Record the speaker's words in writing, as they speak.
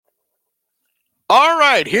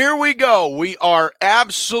right, here we go. We are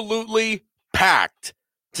absolutely packed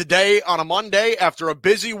today on a Monday after a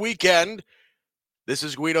busy weekend. This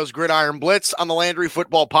is Guido's Gridiron Blitz on the Landry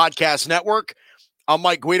Football Podcast Network. I'm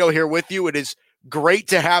Mike Guido here with you. It is great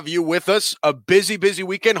to have you with us. A busy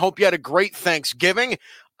weekend. Hope you had a great Thanksgiving.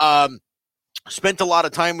 Spent a lot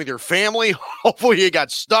of time with your family. Hopefully you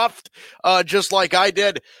got stuffed just like I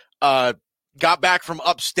did. Got back from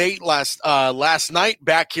upstate last night,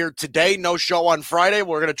 back here today. No show on Friday.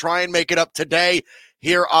 We're going to try and make it up today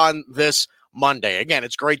here on this Monday. Again,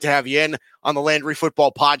 it's great to have you in on the Landry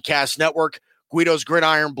Football Podcast Network. Guido's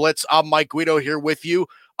Gridiron Blitz. I'm Mike Guido here with you.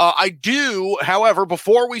 However,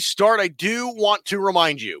 before we start, I do want to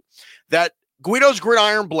remind you that Guido's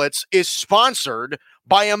Gridiron Blitz is sponsored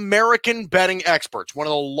by American Betting Experts, one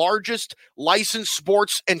of the largest licensed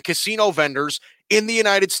sports and casino vendors in the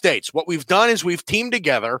United States. What we've done is we've teamed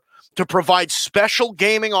together to provide special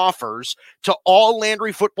gaming offers to all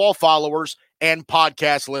Landry football followers and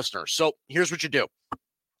podcast listeners. So here's what you do.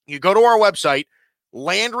 You go to our website,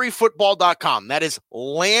 LandryFootball.com. That is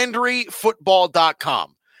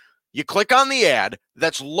LandryFootball.com. You click on the ad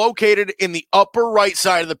that's located in the upper right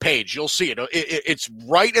side of the page. You'll see it. It's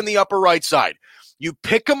right in the upper right side. You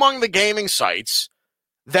pick among the gaming sites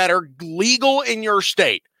that are legal in your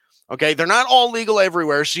state. Okay, they're not all legal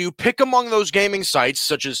everywhere, so you pick among those gaming sites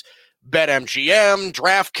such as BetMGM,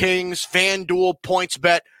 DraftKings, FanDuel,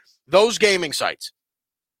 PointsBet, those gaming sites.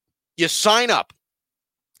 You sign up,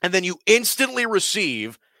 and then you instantly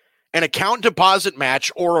receive an account deposit match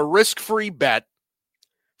or a risk-free bet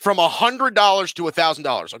from $100 to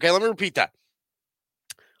 $1,000. Okay, let me repeat that.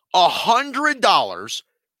 $100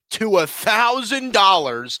 to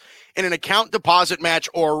 $1,000 in an account deposit match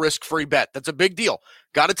or a risk-free bet. That's a big deal.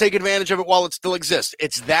 Got to take advantage of it while it still exists.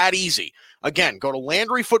 It's that easy. Again, go to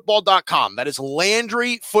LandryFootball.com. That is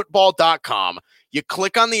LandryFootball.com. You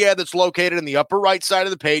click on the ad that's located in the upper right side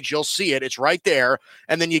of the page. You'll see it. It's right there.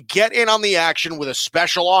 And then you get in on the action with a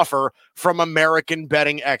special offer from American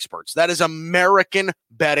Betting Experts. That is American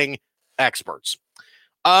Betting Experts.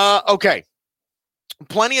 Okay.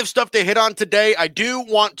 Plenty of stuff to hit on today. I do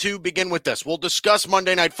want to begin with this. We'll discuss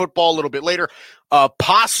Monday Night Football a little bit later.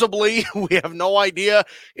 Possibly, we have no idea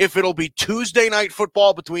if it'll be Tuesday Night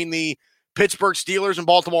Football between the Pittsburgh Steelers and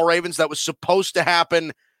Baltimore Ravens. That was supposed to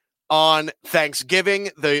happen on Thanksgiving.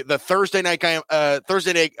 The Thursday night game,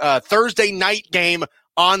 Thursday night game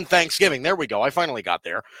on Thanksgiving. There we go. I finally got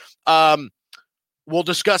there. We'll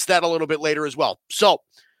discuss that a little bit later as well. So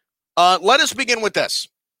let us begin with this.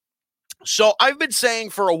 So I've been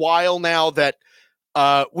saying for a while now that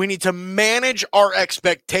we need to manage our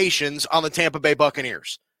expectations on the Tampa Bay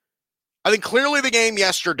Buccaneers. I think clearly the game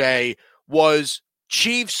yesterday was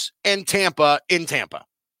Chiefs and Tampa in Tampa.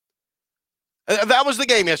 That was the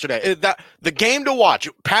game yesterday. The game to watch,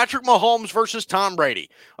 Patrick Mahomes versus Tom Brady.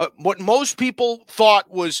 What most people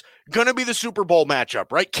thought was going to be the Super Bowl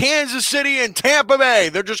matchup, right? Kansas City and Tampa Bay.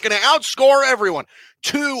 They're just going to outscore everyone.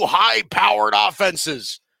 Two high-powered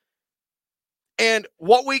offenses. And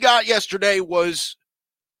what we got yesterday was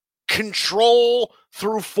control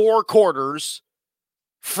through four quarters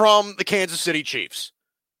from the Kansas City Chiefs.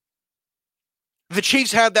 The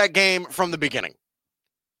Chiefs had that game from the beginning.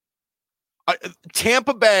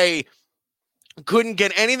 Tampa Bay couldn't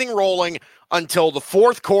get anything rolling until the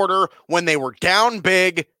fourth quarter when they were down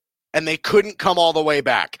big and they couldn't come all the way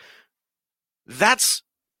back. That's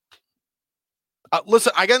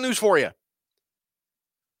listen, I got news for you.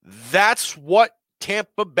 That's what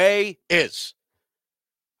Tampa Bay is.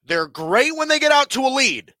 They're great when they get out to a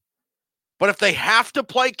lead, but if they have to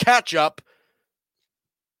play catch up,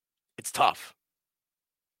 it's tough.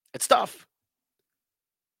 It's tough.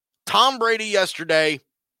 Tom Brady yesterday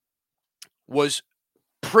was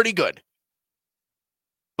pretty good,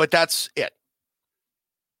 but that's it.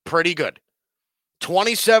 Pretty good.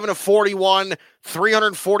 27 of 41,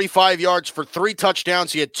 345 yards for 3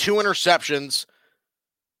 touchdowns. He had 2 interceptions.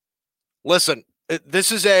 Listen,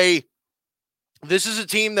 this is a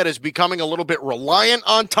team that is becoming a little bit reliant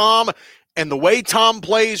on Tom, and the way Tom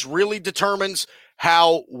plays really determines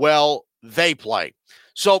how well they play.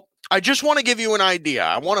 So I just want to give you an idea.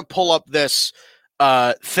 I want to pull up this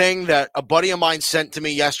thing that a buddy of mine sent to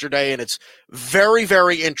me yesterday, and it's very,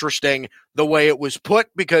 very interesting the way it was put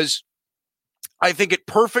because I think it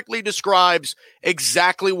perfectly describes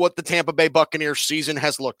exactly what the Tampa Bay Buccaneers season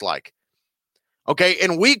has looked like. Okay,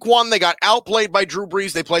 in week 1, they got outplayed by Drew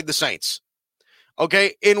Brees. They played the Saints.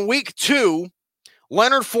 Okay, in week 2,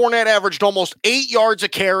 Leonard Fournette averaged almost 8 yards a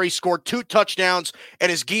carry, scored 2 touchdowns, and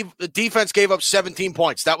his defense gave up 17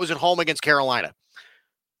 points. That was at home against Carolina.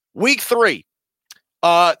 Week 3,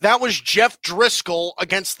 That was Jeff Driscoll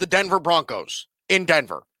against the Denver Broncos in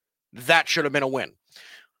Denver. That should have been a win.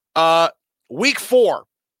 Week 4,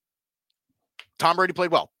 Tom Brady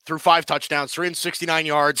played well. Threw 5 touchdowns, 369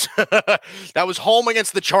 yards. That was home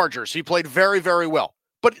against the Chargers. He played very, very well.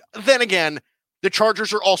 But then again, the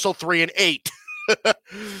Chargers are also 3-8.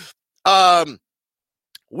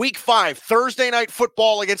 Week 5, Thursday Night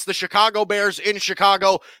Football against the Chicago Bears in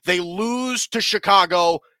Chicago. They lose to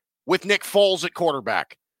Chicago with Nick Foles at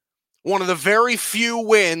quarterback. One of the very few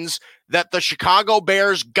wins that the Chicago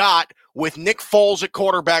Bears got with Nick Foles at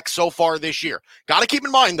quarterback so far this year. Got to keep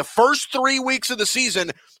in mind, the first 3 weeks of the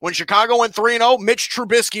season, when Chicago went 3-0, Mitch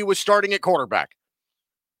Trubisky was starting at quarterback.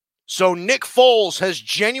 So Nick Foles has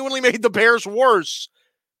genuinely made the Bears worse,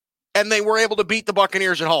 and they were able to beat the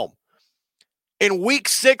Buccaneers at home. In week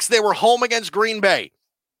 6, they were home against Green Bay.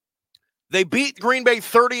 They beat Green Bay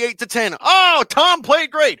 38-10. Oh, Tom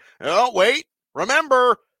played great. Oh, wait.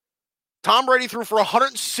 Remember, Tom Brady threw for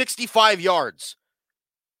 165 yards.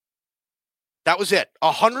 That was it.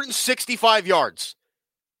 165 yards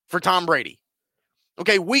for Tom Brady.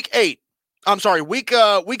 Okay, week 7.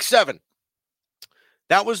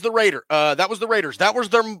 That was the Raiders. That was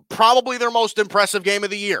probably their most impressive game of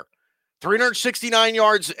the year. 369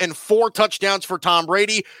 yards and 4 touchdowns for Tom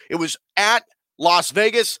Brady. It was at Las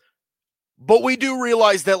Vegas, but we do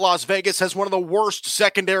realize that Las Vegas has one of the worst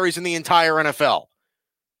secondaries in the entire NFL.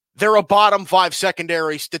 They're a bottom 5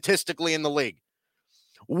 secondary statistically in the league.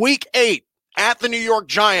 Week 8, at the New York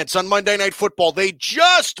Giants on Monday Night Football, they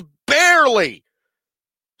just barely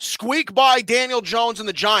squeak by Daniel Jones and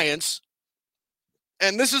the Giants.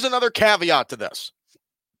 And this is another caveat to this.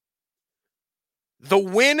 The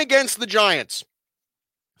win against the Giants,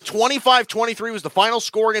 25-23 was the final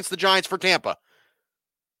score against the Giants for Tampa.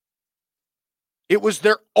 It was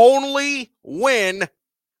their only win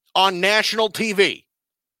on national TV.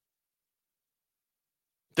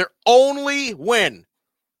 Their only win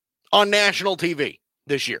on national TV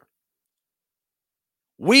this year.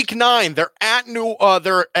 Week 9, they're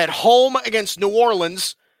at home against New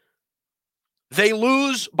Orleans. They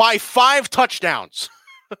lose by 5 touchdowns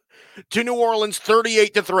to New Orleans,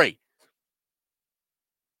 38-3,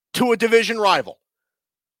 to a division rival.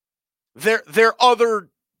 Their other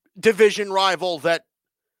division rival that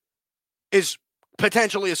is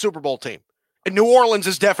potentially a Super Bowl team. And New Orleans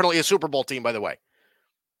is definitely a Super Bowl team, by the way.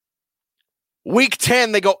 Week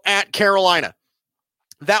 10, they go at Carolina.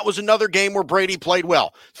 That was another game where Brady played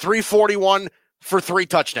well. 341 for 3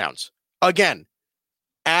 touchdowns. Again,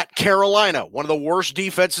 at Carolina, one of the worst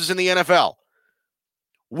defenses in the NFL.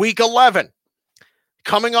 Week 11,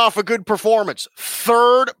 coming off a good performance.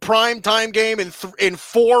 3rd primetime game in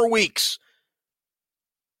 4 weeks.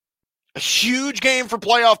 A huge game for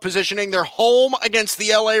playoff positioning. They're home against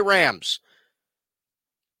the LA Rams.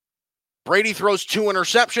 Brady throws 2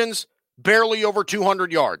 interceptions. Barely over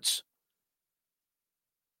 200 yards.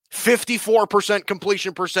 54%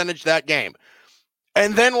 completion percentage that game.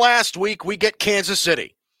 And then last week, we get Kansas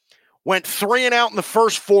City. Went 3 and out in the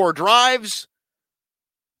first 4 drives.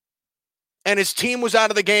 And his team was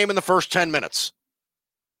out of the game in the first 10 minutes.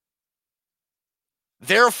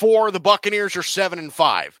 Therefore, the Buccaneers are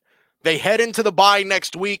 7-5. They head into the bye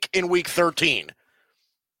next week in week 13.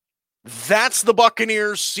 That's the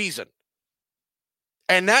Buccaneers' season.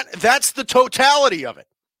 And that's the totality of it.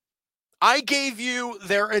 I gave you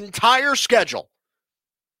their entire schedule.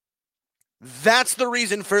 That's the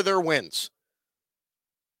reason for their wins.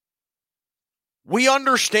 We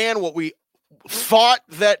understand what we thought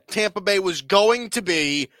that Tampa Bay was going to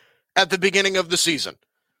be at the beginning of the season.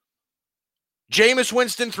 Jameis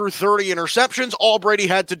Winston threw 30 interceptions. All Brady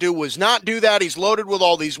had to do was not do that. He's loaded with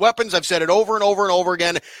all these weapons. I've said it over and over and over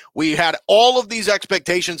again. We had all of these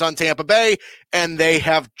expectations on Tampa Bay, and they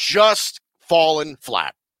have just fallen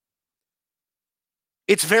flat.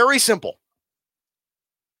 It's very simple.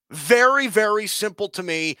 Very, very simple to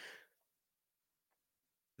me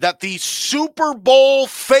that the Super Bowl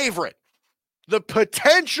favorite, the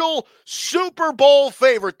potential Super Bowl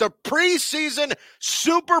favorite, the preseason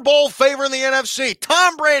Super Bowl favorite in the NFC,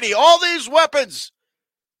 Tom Brady, all these weapons,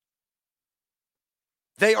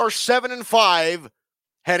 they are 7-5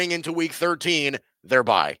 heading into week 13, their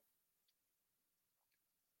bye.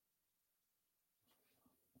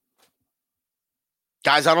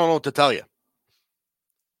 Guys, I don't know what to tell you.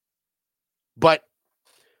 But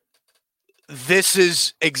this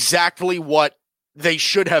is exactly what they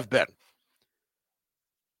should have been.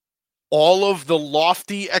 All of the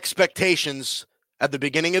lofty expectations at the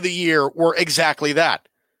beginning of the year were exactly that.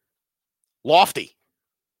 Lofty.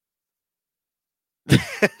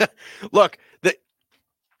 Look,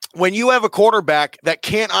 when you have a quarterback that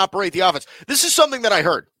can't operate the offense. This is something that I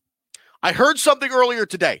heard. I heard something earlier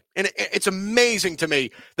today, and it's amazing to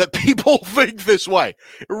me that people think this way.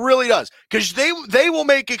 It really does, because they will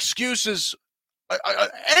make excuses,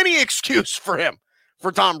 any excuse for him,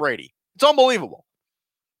 for Tom Brady. It's unbelievable.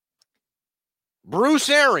 Bruce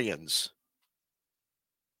Arians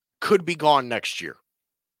could be gone next year.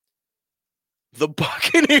 The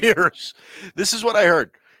Buccaneers, this is what I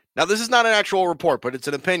heard. Now, this is not an actual report, but it's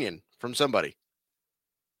an opinion from somebody.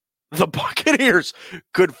 The Buccaneers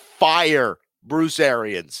could fire Bruce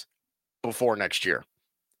Arians before next year.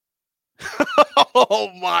 Oh,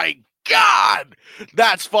 my God.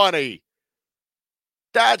 That's funny.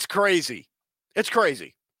 That's crazy. It's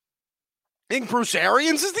crazy. I think Bruce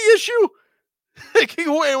Arians is the issue?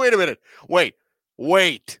 Wait a minute. Wait.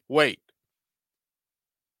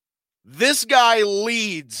 This guy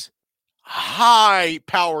leads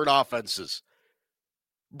high-powered offenses.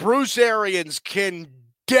 Bruce Arians can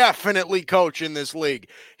definitely coach in this league.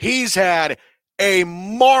 He's had a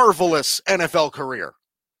marvelous NFL career.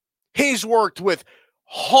 He's worked with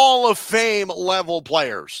Hall of Fame level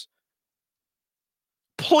players.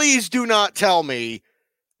 Please do not tell me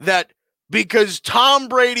that because Tom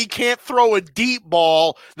Brady can't throw a deep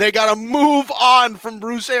ball, they got to move on from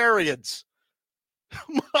Bruce Arians.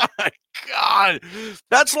 My God.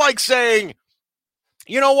 That's like saying,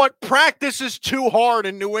 you know what? Practice is too hard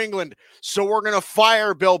in New England, so we're going to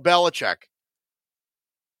fire Bill Belichick.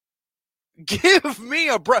 Give me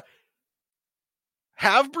a break.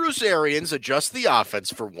 Have Bruce Arians adjust the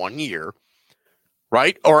offense for 1 year,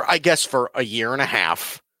 right? Or I guess for a year and a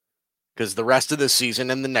half, because the rest of the season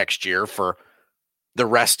and the next year for the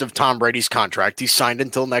rest of Tom Brady's contract, he's signed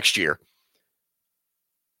until next year.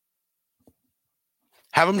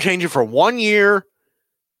 Have him change it for 1 year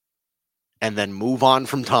and then move on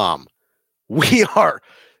from Tom.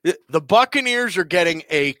 The Buccaneers are getting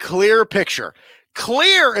a clear picture,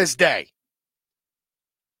 clear as day,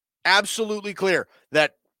 absolutely clear,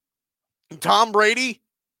 that Tom Brady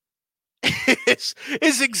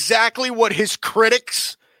is exactly what his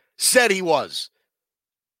critics said he was,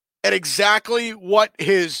 and exactly what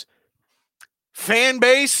his fan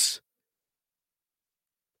base,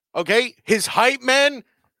 okay, his hype men,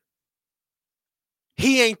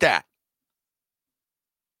 he ain't that.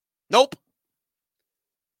 Nope.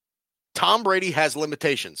 Tom Brady has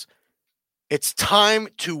limitations. It's time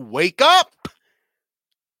to wake up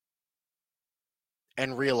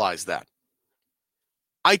and realize that.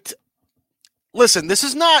 Listen, this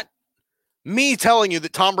is not me telling you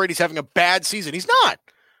that Tom Brady's having a bad season. He's not.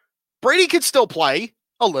 Brady could still play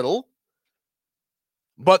a little,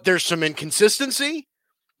 but there's some inconsistency.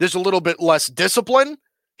 There's a little bit less discipline.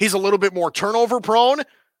 He's a little bit more turnover prone.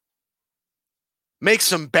 Makes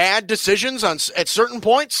some bad decisions at certain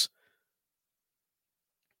points.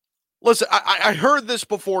 Listen, I heard this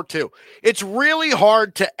before too. It's really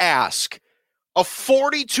hard to ask a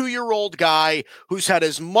 42-year-old guy who's had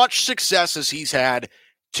as much success as he's had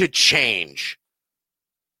to change.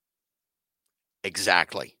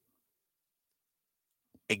 Exactly.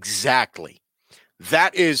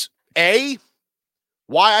 That is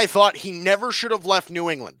why I thought he never should have left New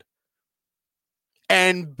England.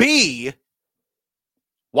 And B,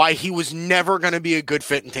 why he was never going to be a good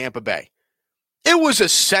fit in Tampa Bay. It was a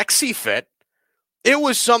sexy fit. It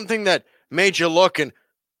was something that made you look and,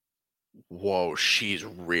 whoa, she's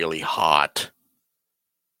really hot.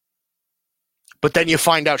 But then you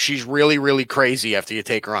find out she's really, really crazy after you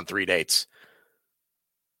take her on 3 dates.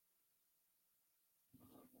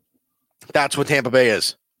 That's what Tampa Bay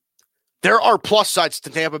is. There are plus sides to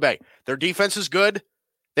Tampa Bay. Their defense is good.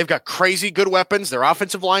 They've got crazy good weapons. Their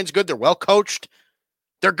offensive line's good. They're well coached.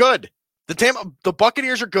 They're good. The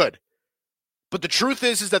Buccaneers are good. But the truth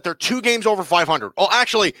is that they're 2 games over 500. Oh,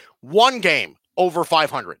 actually, 1 game over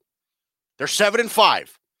 500. They're 7-5.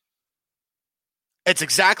 It's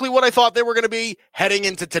exactly what I thought they were going to be heading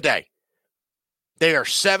into today. They are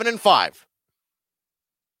 7-5.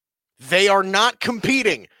 They are not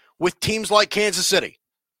competing with teams like Kansas City.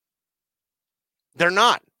 They're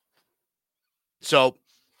not. So,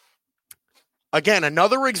 again,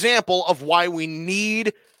 another example of why we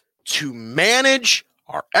need to manage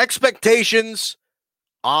our expectations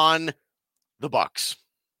on the Bucs.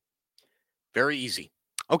 Very easy.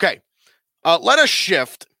 Okay, let us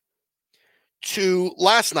shift to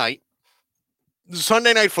last night,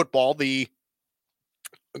 Sunday Night Football. The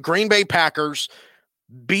Green Bay Packers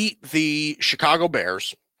beat the Chicago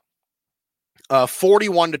Bears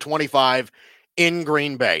 41-25 in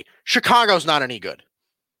Green Bay. Chicago's not any good.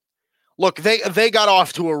 Look, they got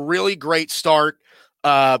off to a really great start.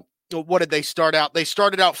 what did they start out? They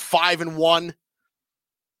started out 5-1.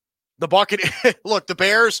 Look, the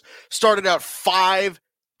Bears started out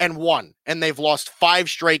 5-1, and they've lost 5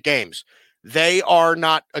 straight games. They are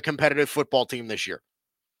not a competitive football team this year.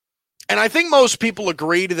 And I think most people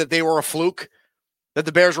agreed that they were a fluke, that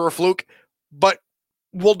the Bears were a fluke, but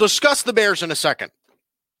we'll discuss the Bears in a second.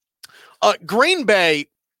 Green Bay,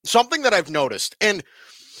 something that I've noticed, and,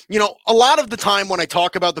 a lot of the time when I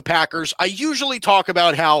talk about the Packers, I usually talk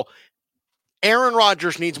about how Aaron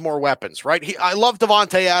Rodgers needs more weapons, right? I love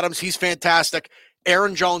Devontae Adams. He's fantastic.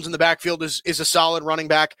 Aaron Jones in the backfield is a solid running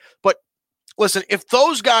back. But listen, if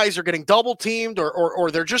those guys are getting double teamed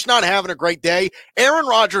or they're just not having a great day, Aaron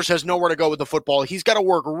Rodgers has nowhere to go with the football. He's got to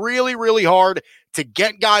work really, really hard to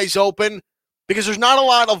get guys open because there's not a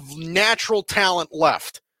lot of natural talent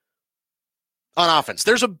left on offense.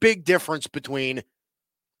 There's a big difference between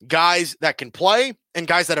guys that can play and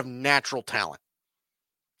guys that have natural talent.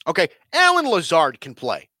 Okay, Allen Lazard can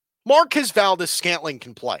play. Marquez Valdes-Scantling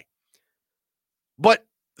can play. But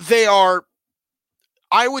they are,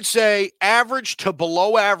 I would say, average to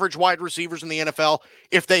below average wide receivers in the NFL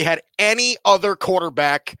if they had any other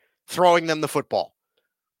quarterback throwing them the football.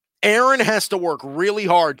 Aaron has to work really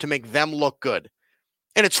hard to make them look good.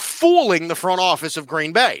 And it's fooling the front office of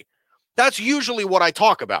Green Bay. That's usually what I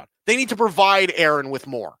talk about. They need to provide Aaron with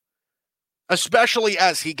more, especially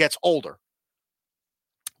as he gets older.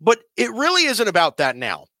 But it really isn't about that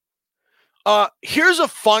now. Here's a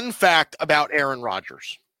fun fact about Aaron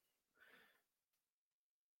Rodgers.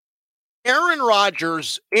 Aaron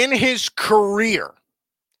Rodgers, in his career,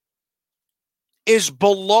 is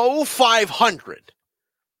below 500.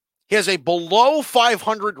 He has a below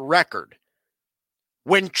 500 record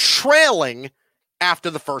when trailing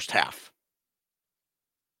after the first half.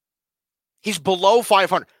 He's below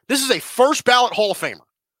 500. This is a first ballot Hall of Famer.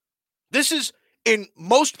 This is, in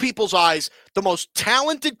most people's eyes, the most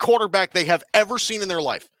talented quarterback they have ever seen in their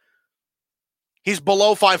life. He's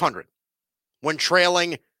below 500 when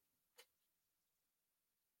trailing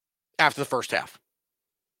after the first half.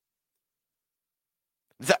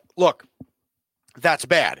 Look, that's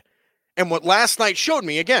bad. And what last night showed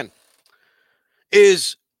me, again,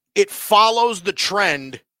 is it follows the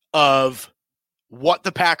trend of what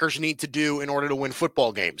the Packers need to do in order to win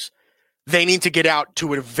football games. They need to get out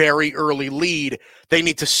to a very early lead. They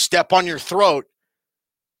need to step on your throat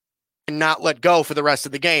and not let go for the rest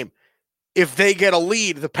of the game. If they get a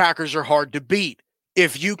lead, the Packers are hard to beat.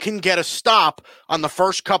 If you can get a stop on the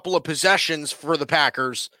first couple of possessions for the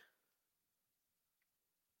Packers,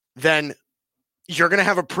 then you're going to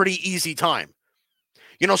have a pretty easy time.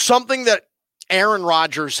 Something that Aaron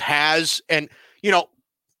Rodgers has, and,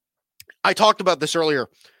 I talked about this earlier,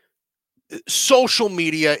 social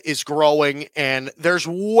media is growing and there's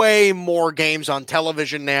way more games on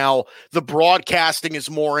television now. The broadcasting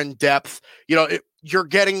is more in depth. You're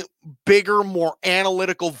getting bigger, more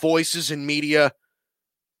analytical voices in media,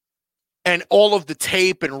 and all of the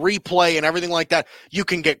tape and replay and everything like that. You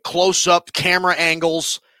can get close up camera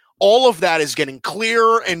angles. All of that is getting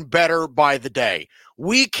clearer and better by the day.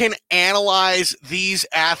 We can analyze these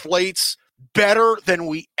athletes better than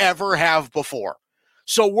we ever have before.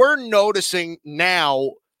 So we're noticing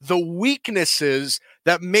now the weaknesses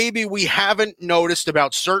that maybe we haven't noticed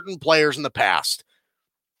about certain players in the past.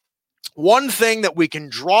 One thing that we can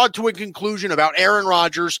draw to a conclusion about Aaron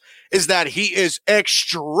Rodgers is that he is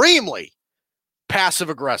extremely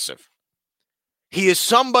passive-aggressive. He is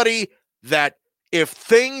somebody that if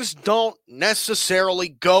things don't necessarily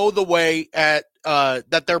go the way that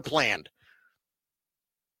they're planned,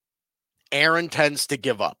 Aaron tends to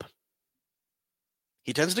give up.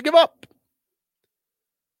 He tends to give up.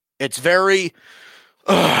 It's very,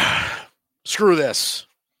 screw this.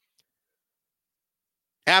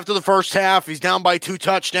 After the first half, he's down by 2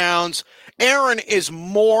 touchdowns. Aaron is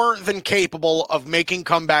more than capable of making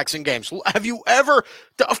comebacks in games. Have you ever?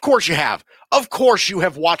 Of course you have. Of course you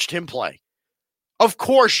have watched him play. Of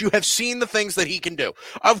course you have seen the things that he can do.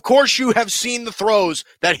 Of course you have seen the throws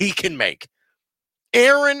that he can make.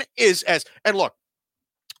 Aaron is and look,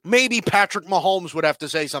 maybe Patrick Mahomes would have to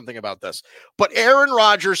say something about this, but Aaron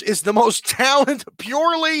Rodgers is the most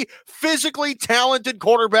purely physically talented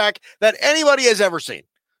quarterback that anybody has ever seen.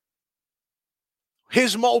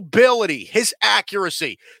 His mobility, his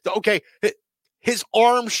accuracy, his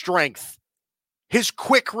arm strength, his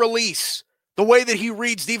quick release, the way that he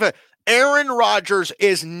reads defense. Aaron Rodgers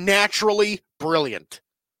is naturally brilliant.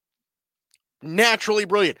 Naturally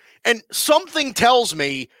brilliant. And something tells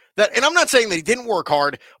me that, and I'm not saying that he didn't work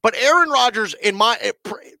hard, but Aaron Rodgers,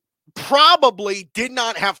 probably did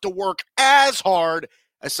not have to work as hard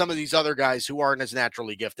as some of these other guys who aren't as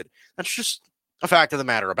naturally gifted. That's just a fact of the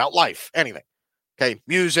matter about life, anything. Okay,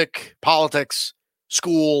 music, politics,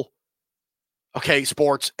 school, okay,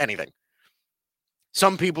 sports, anything.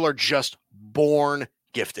 Some people are just born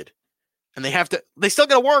gifted. And they still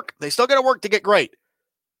got to work. They still got to work to get great.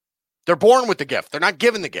 They're born with the gift. They're not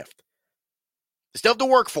given the gift. They still have to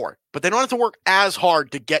work for it, but they don't have to work as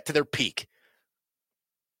hard to get to their peak.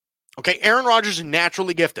 Okay, Aaron Rodgers is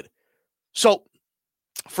naturally gifted. So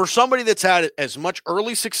for somebody that's had as much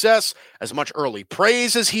early success, as much early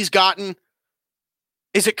praise as he's gotten,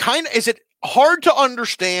 is it hard to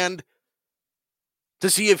understand to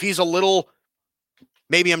see if he's a little,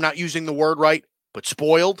 maybe I'm not using the word right, but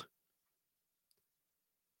spoiled?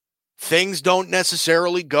 Things don't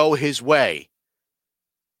necessarily go his way.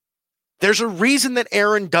 There's a reason that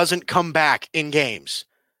Aaron doesn't come back in games.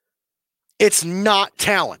 It's not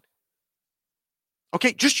talent.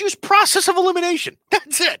 Okay, just use process of elimination.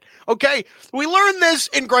 That's it. Okay, we learned this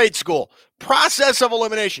in grade school. Process of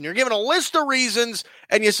elimination. You're given a list of reasons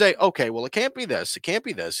and you say, okay, well, it can't be this. It can't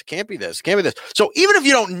be this. It can't be this. It can't be this. So even if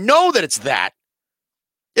you don't know that it's that,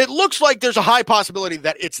 it looks like there's a high possibility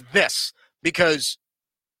that it's this because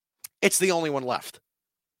it's the only one left.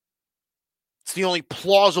 It's the only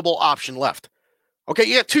plausible option left. Okay,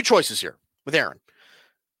 you got two choices here with Aaron.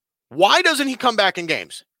 Why doesn't he come back in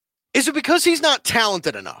games? Is it because he's not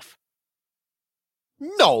talented enough?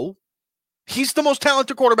 No. He's the most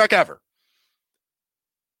talented quarterback ever.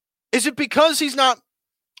 Is it because he's not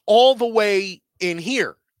all the way in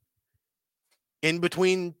here? In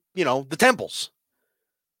between, the temples?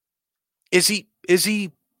 Is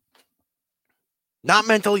he not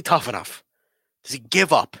mentally tough enough? Does he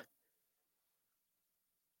give up?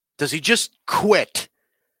 Does he just quit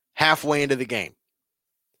halfway into the game?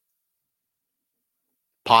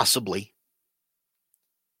 Possibly.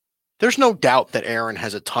 There's no doubt that Aaron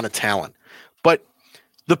has a ton of talent. But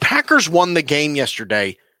the Packers won the game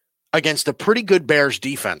yesterday against a pretty good Bears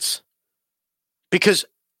defense because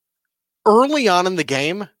early on in the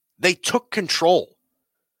game, they took control.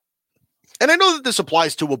 And I know that this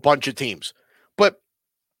applies to a bunch of teams, but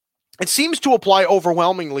it seems to apply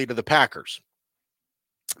overwhelmingly to the Packers.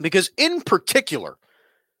 Because in particular,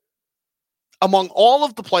 among all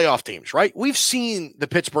of the playoff teams, right? We've seen the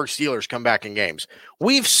Pittsburgh Steelers come back in games.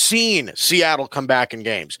 We've seen Seattle come back in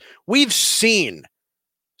games. We've seen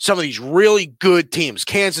some of these really good teams,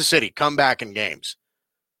 Kansas City, come back in games.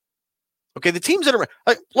 Okay, the teams that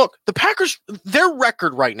are look, the Packers, their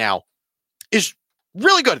record right now is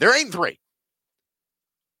really good. They're 8-3.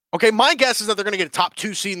 Okay, my guess is that they're going to get a top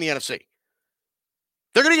 2 seed in the NFC.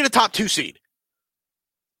 They're going to get a top 2 seed.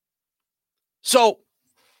 So,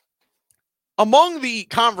 among the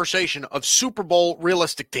conversation of Super Bowl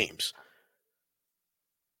realistic teams,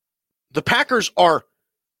 the Packers are,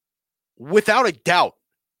 without a doubt,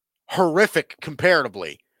 horrific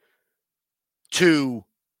comparatively to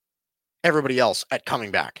everybody else at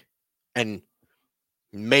coming back and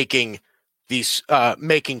making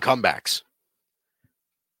comebacks.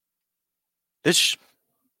 That's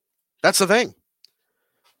the thing.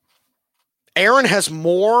 Aaron has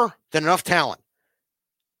more than enough talent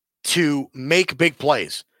to make big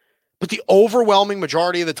plays. But the overwhelming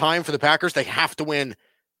majority of the time for the Packers, they have to win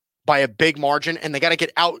by a big margin, and they got to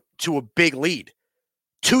get out to a big lead.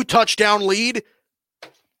 2-touchdown lead,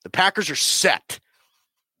 the Packers are set.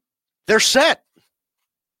 They're set.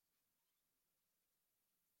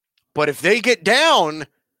 But if they get down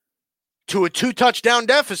to a 2-touchdown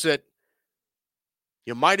deficit,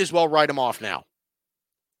 you might as well write them off now.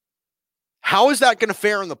 How is that going to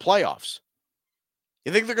fare in the playoffs?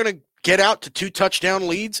 You think they're going to get out to 2-touchdown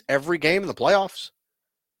leads every game in the playoffs?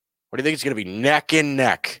 Or do you think it's going to be neck and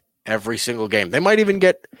neck every single game? They might even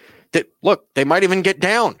get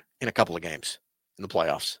down in a couple of games in the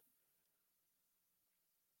playoffs.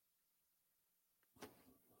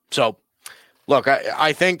 So, look,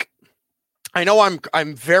 I think I know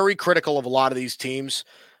I'm very critical of a lot of these teams,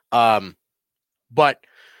 but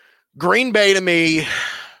Green Bay to me,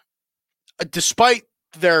 despite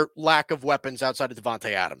their lack of weapons outside of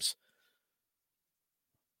Devontae Adams,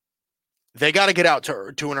 they got to get out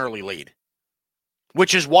to an early lead,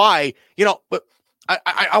 which is why, but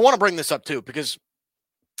I want to bring this up too, because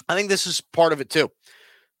I think this is part of it too.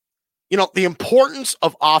 The importance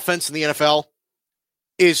of offense in the NFL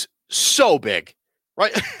is so big,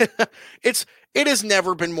 right? It has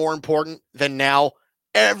never been more important than now.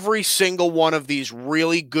 Every single one of these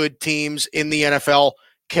really good teams in the NFL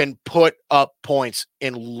can put up points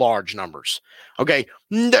in large numbers. Okay,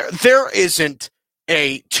 there isn't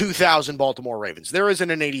a 2,000 Baltimore Ravens. There isn't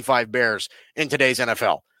an 85 Bears in today's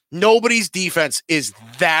NFL. Nobody's defense is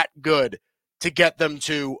that good to get them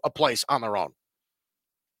to a place on their own.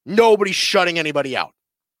 Nobody's shutting anybody out.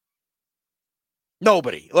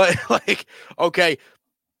 Nobody. Okay,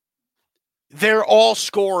 they're all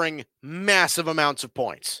scoring massive amounts of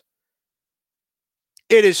points.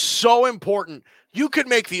 It is so important. You could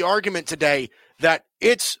make the argument today that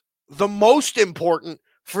it's the most important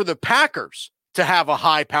for the Packers to have a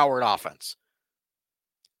high-powered offense.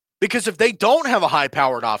 Because if they don't have a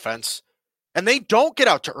high-powered offense and they don't get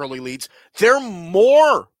out to early leads, they're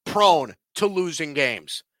more prone to losing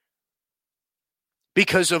games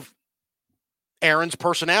because of Aaron's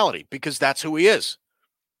personality, because that's who he is.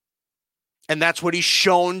 And that's what he's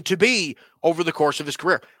shown to be over the course of his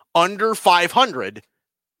career. Under 500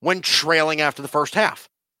 when trailing after the first half.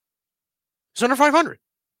 He's under 500.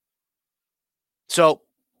 So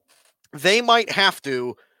they might have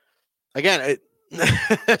to, again,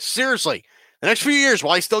 seriously, the next few years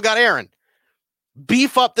while he still got Aaron,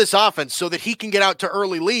 beef up this offense so that he can get out to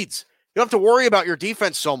early leads. You don't have to worry about your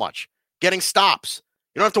defense so much, getting stops.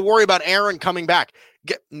 You don't have to worry about Aaron coming back.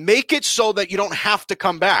 Make it so that you don't have to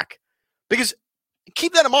come back. Because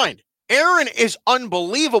keep that in mind. Aaron is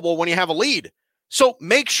unbelievable when you have a lead. So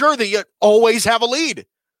make sure that you always have a lead.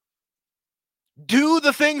 Do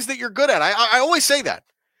the things that you're good at. I always say that.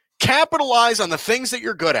 Capitalize on the things that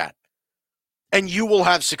you're good at, and you will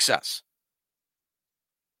have success.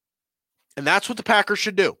 And that's what the Packers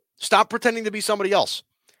should do. Stop pretending to be somebody else.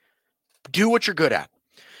 Do what you're good at.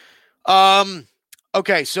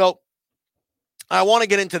 Okay, so I want to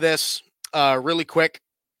get into this really quick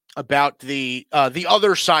about the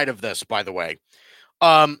other side of this, by the way.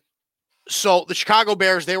 So the Chicago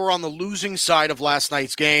Bears, they were on the losing side of last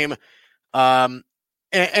night's game, and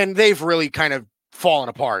they've really kind of fallen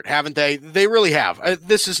apart, haven't they? They really have.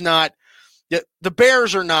 This is not – the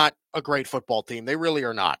Bears are not a great football team. They really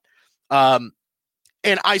are not. And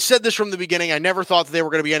I said this from the beginning. I never thought that they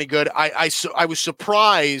were going to be any good. I was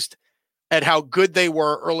surprised at how good they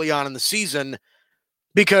were early on in the season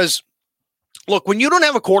because, look, when you don't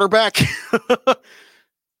have a quarterback –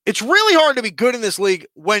 it's really hard to be good in this league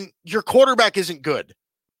when your quarterback isn't good.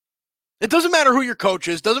 It doesn't matter who your coach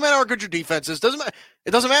is. Doesn't matter how good your defense is.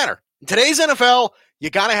 It doesn't matter. In today's NFL, you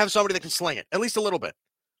got to have somebody that can sling it, at least a little bit.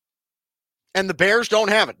 And the Bears don't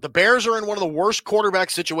have it. The Bears are in one of the worst quarterback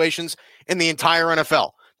situations in the entire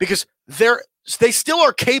NFL because they still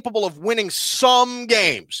are capable of winning some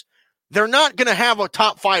games. They're not going to have a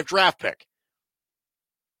top 5 draft pick.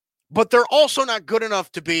 But they're also not good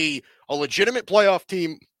enough to be a legitimate playoff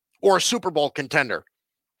team or a Super Bowl contender.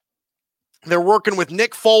 They're working with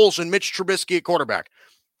Nick Foles and Mitch Trubisky at quarterback.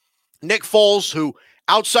 Nick Foles, who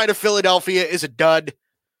outside of Philadelphia is a dud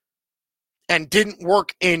and didn't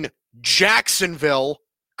work in Jacksonville,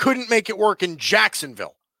 couldn't make it work in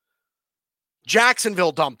Jacksonville.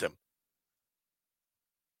 Jacksonville dumped him.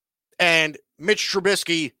 And Mitch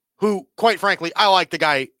Trubisky, who, quite frankly, I like the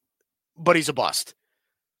guy, but he's a bust.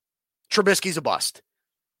 Trubisky's a bust.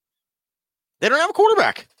 They don't have a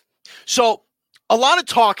quarterback. So a lot of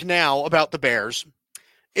talk now about the Bears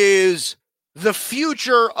is the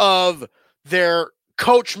future of their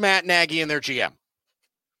coach, Matt Nagy, and their GM.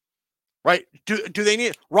 Right? Do they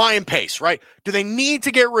need Ryan Pace, right? Do they need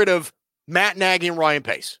to get rid of Matt Nagy and Ryan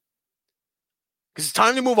Pace? Because it's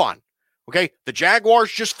time to move on. Okay? The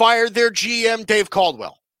Jaguars just fired their GM, Dave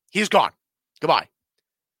Caldwell. He's gone. Goodbye.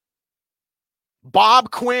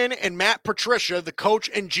 Bob Quinn and Matt Patricia, the coach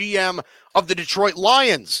and GM of the Detroit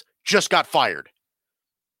Lions, just got fired.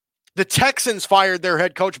 The Texans fired their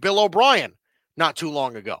head coach, Bill O'Brien, not too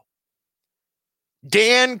long ago.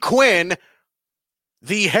 Dan Quinn,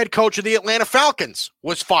 the head coach of the Atlanta Falcons,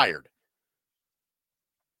 was fired.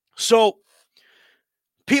 So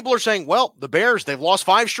people are saying, well, the Bears, they've lost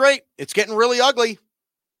 5 straight. It's getting really ugly.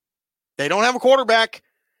 They don't have a quarterback.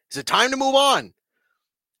 Is it time to move on?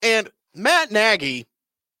 And Matt Nagy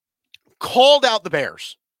called out the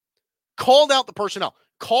Bears, called out the personnel,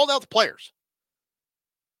 called out the players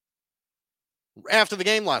after the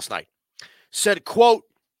game last night. Said, quote,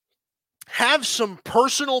 have some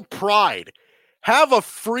personal pride. Have a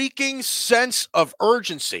freaking sense of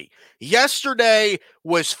urgency. Yesterday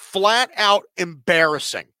was flat out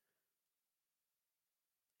embarrassing.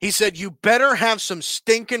 He said, you better have some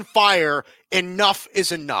stinking fire. Enough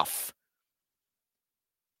is enough.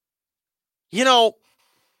 You know,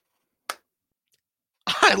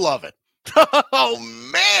 I love it. Oh,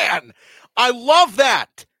 man. I love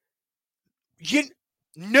that.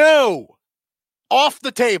 No. Off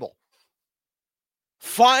the table.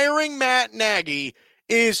 Firing Matt Nagy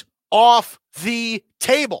is off the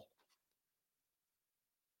table.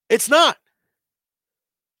 It's not.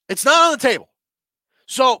 It's not on the table.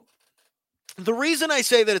 So the reason I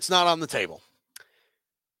say that it's not on the table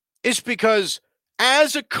is because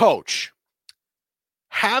as a coach,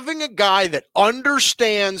 having a guy that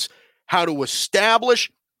understands how to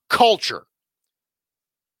establish culture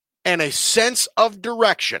and a sense of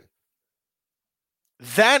direction,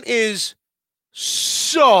 that is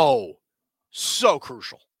so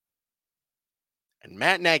crucial. And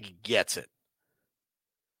Matt Nagy gets it.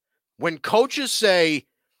 When coaches say,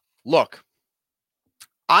 look,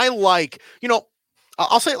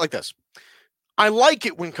 I'll say it like this. I like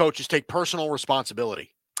it when coaches take personal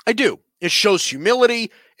responsibility. I do. It shows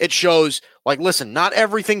humility. It shows, listen, not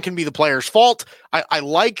everything can be the player's fault. I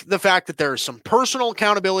like the fact that there is some personal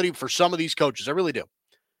accountability for some of these coaches. I really do.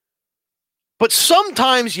 But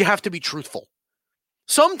sometimes you have to be truthful.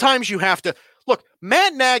 Sometimes you have to, look,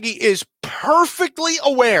 Matt Nagy is perfectly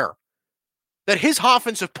aware that his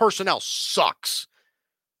offensive personnel sucks.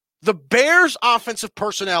 The Bears' offensive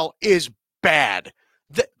personnel is bad.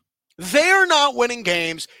 They're not winning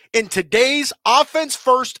games in today's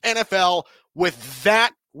offense-first NFL with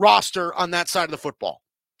that roster on that side of the football.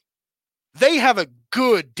 They have a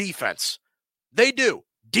good defense. They do.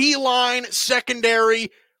 D-line, secondary,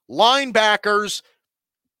 linebackers.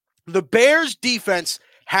 The Bears' defense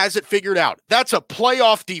has it figured out. That's a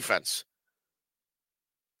playoff defense.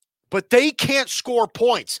 But they can't score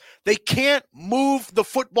points. They can't move the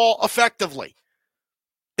football effectively.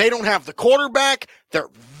 They don't have the quarterback. They're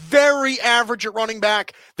very average at running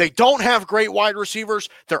back. They don't have great wide receivers.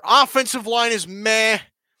 Their offensive line is meh.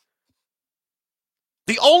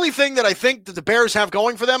 The only thing that I think that the Bears have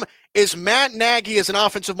going for them is Matt Nagy as an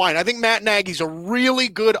offensive mind. I think Matt Nagy's a really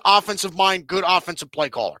good offensive mind, good offensive play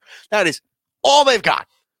caller. That is all they've got.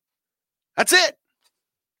 That's it.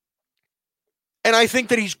 And I think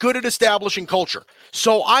that he's good at establishing culture.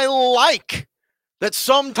 So I like that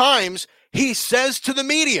sometimes he says to the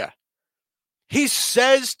media, he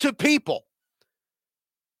says to people,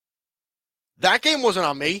 that game wasn't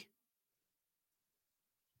on me.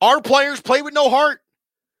 Our players played with no heart.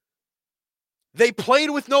 They played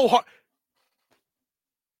with no heart.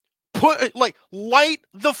 Light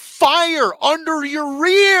the fire under your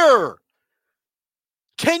rear.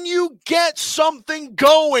 Can you get something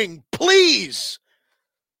going, please?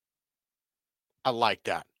 I like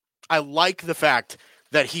that. I like the fact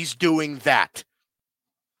that he's doing that.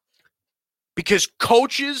 Because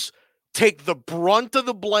coaches take the brunt of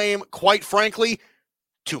the blame, quite frankly,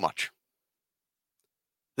 too much.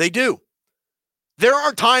 They do. There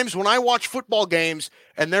are times when I watch football games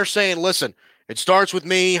and they're saying, listen, it starts with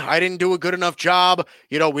me. I didn't do a good enough job.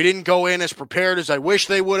 We didn't go in as prepared as I wish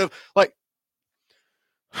they would have.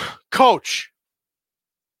 Coach,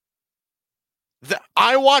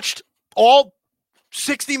 I watched all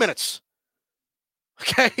 60 minutes.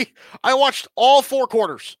 Okay? I watched all 4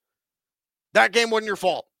 quarters. That game wasn't your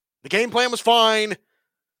fault. The game plan was fine.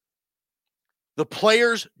 The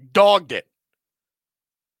players dogged it.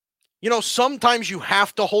 Sometimes you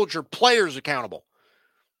have to hold your players accountable,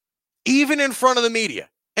 even in front of the media,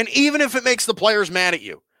 and even if it makes the players mad at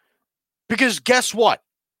you. Because guess what?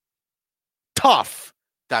 Tough.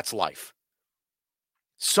 That's life.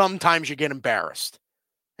 Sometimes you get embarrassed,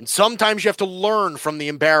 and sometimes you have to learn from the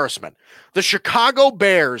embarrassment. The Chicago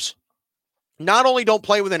Bears not only don't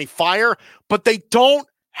play with any fire, but they don't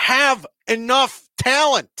have enough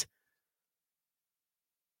talent.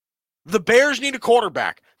 The Bears need a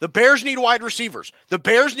quarterback. The Bears need wide receivers. The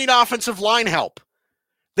Bears need offensive line help.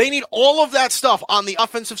 They need all of that stuff on the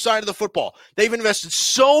offensive side of the football. They've invested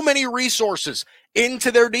so many resources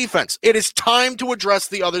into their defense. It is time to address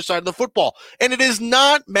the other side of the football. And it is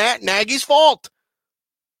not Matt Nagy's fault.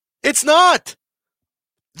 It's not.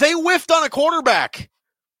 They whiffed on a quarterback.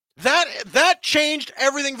 That changed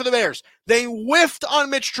everything for the Bears. They whiffed on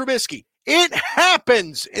Mitch Trubisky. It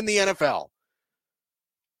happens in the NFL.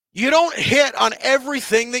 You don't hit on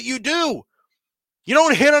everything that you do. You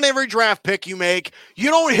don't hit on every draft pick you make.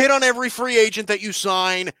 You don't hit on every free agent that you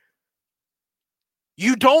sign.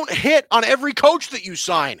 You don't hit on every coach that you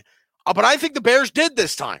sign. But I think the Bears did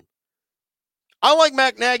this time. I like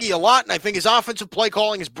Matt Nagy a lot, and I think his offensive play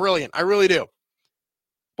calling is brilliant. I really do.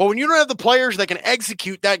 But when you don't have the players that can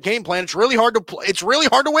execute that game plan, it's really hard to play. It's really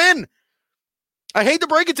hard to win. I hate to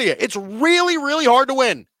break it to you. It's really, really hard to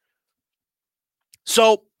win.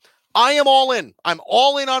 So I am all in. I'm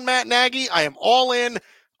all in on Matt Nagy. I am all in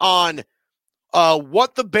on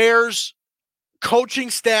what the Bears coaching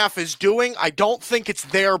staff is doing. I don't think it's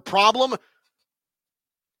their problem.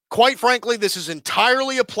 Quite frankly, this is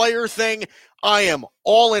entirely a player thing. I am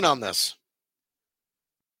all in on this.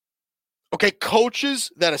 Okay, coaches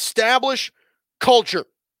that establish culture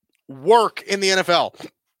work in the NFL.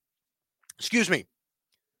 Excuse me.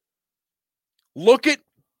 Look at,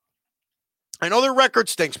 I know their record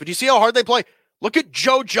stinks, but you see how hard they play? Look at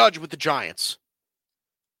Joe Judge with the Giants.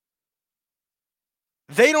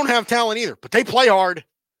 They don't have talent either, but they play hard.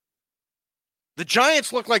 The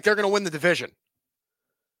Giants look like they're going to win the division.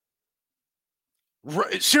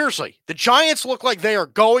 Seriously, the Giants look like they are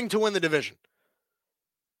going to win the division.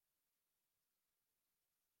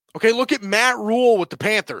 Okay, look at Matt Rule with the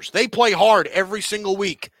Panthers. They play hard every single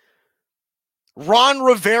week. Ron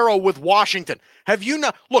Rivera with Washington. Have you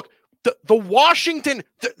not? Look, the Washington,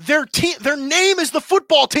 their team, their name is the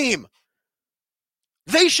football team.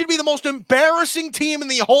 They should be the most embarrassing team in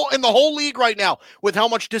the whole league right now with how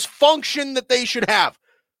much dysfunction that they should have.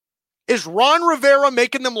 Is Ron Rivera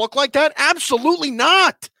making them look like that? Absolutely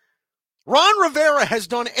not. Ron Rivera has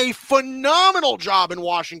done a phenomenal job in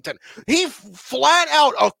Washington. He flat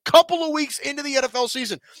out, a couple of weeks into the NFL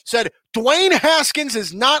season, said, Dwayne Haskins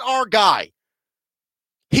is not our guy.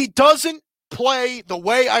 He doesn't play the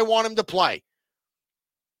way I want him to play.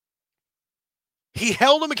 He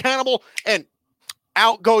held him accountable, and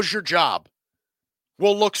out goes your job.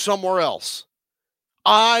 We'll look somewhere else.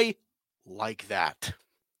 I like that.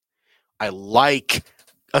 I like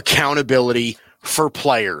accountability for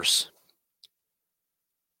players.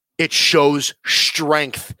 It shows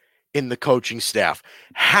strength in the coaching staff.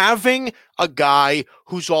 Having a guy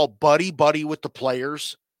who's all buddy-buddy with the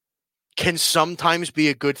players can sometimes be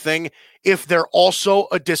a good thing if they're also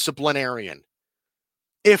a disciplinarian.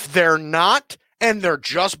 If they're not, and they're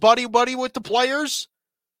just buddy-buddy with the players,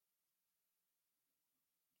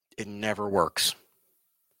 it never works.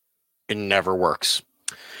 It never works.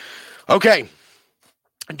 Okay.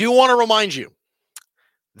 I do want to remind you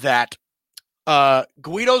that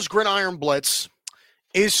Guido's Gridiron Blitz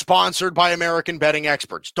is sponsored by American Betting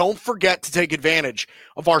Experts. Don't forget to take advantage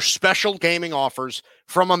of our special gaming offers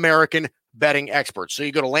from American Betting Experts. So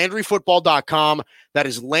you go to LandryFootball.com. That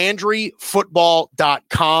is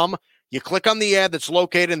LandryFootball.com. You click on the ad that's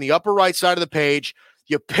located in the upper right side of the page.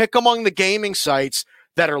 You pick among the gaming sites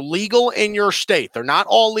that are legal in your state. They're not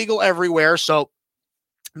all legal everywhere, so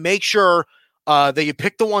make sure that you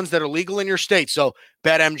pick the ones that are legal in your state. So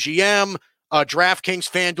BetMGM, DraftKings,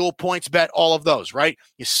 FanDuel, PointsBet, all of those, right?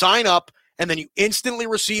 You sign up, and then you instantly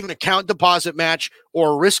receive an account deposit match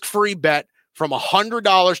or a risk-free bet from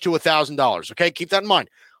 $100 to $1,000, okay? Keep that in mind.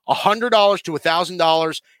 $100 to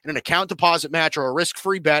 $1,000 in an account deposit match or a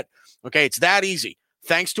risk-free bet, okay? It's that easy.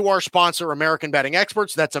 Thanks to our sponsor, American Betting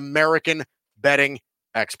Experts. That's American Betting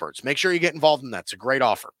Experts. Make sure you get involved in that. It's a great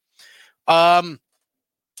offer.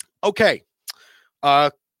 Okay.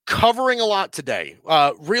 Covering a lot today.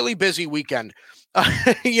 Really busy weekend.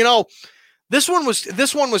 This one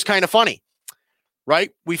was kind of funny,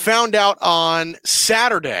 right? We found out on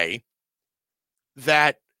Saturday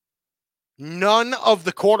that none of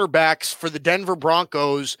the quarterbacks for the Denver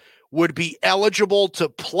Broncos would be eligible to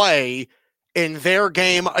play in their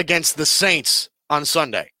game against the Saints on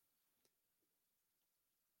Sunday.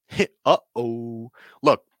 Uh-oh.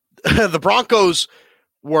 Look, the Broncos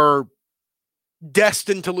were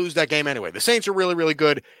destined to lose that game anyway. The Saints are really, really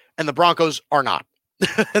good, and the Broncos are not.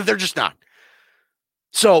 They're just not.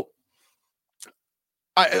 So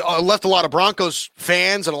I left a lot of Broncos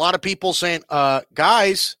fans and a lot of people saying,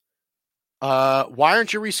 guys, why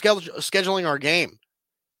aren't you rescheduling our game?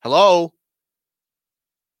 Hello?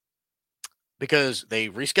 Because they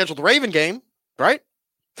rescheduled the Raven game, right?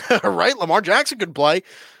 Right? Lamar Jackson could play.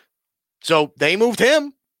 So they moved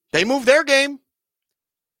him. They moved their game.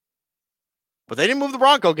 But they didn't move the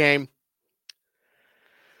Bronco game.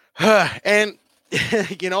 And,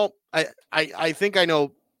 I think I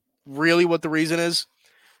know really what the reason is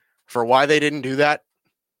for why they didn't do that.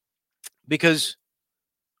 Because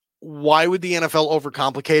why would the NFL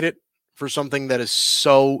overcomplicate it for something that is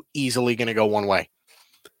so easily going to go one way?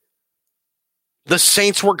 The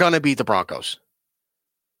Saints were going to beat the Broncos.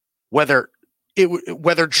 Whether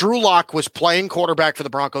Drew Lock was playing quarterback for the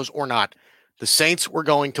Broncos or not, the Saints were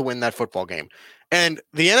going to win that football game. And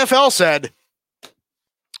the NFL said,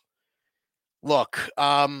 look,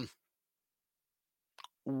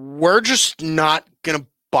 we're just not going to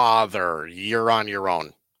bother. You're on your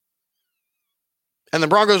own. And the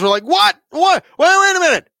Broncos were like, what? What? Wait a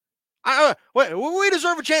minute. We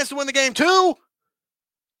deserve a chance to win the game too?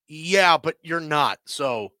 Yeah, but you're not.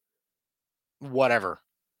 So whatever.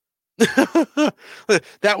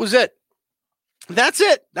 That was it. That's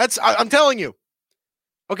it. I'm telling you.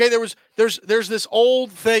 Okay, there's this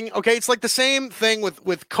old thing. Okay, it's like the same thing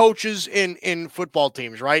with coaches in football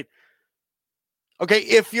teams, right? Okay,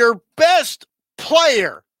 if your best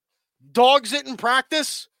player dogs it in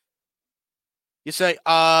practice, You say,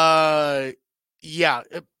 yeah,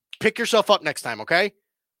 pick yourself up next time, okay?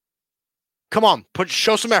 Come on,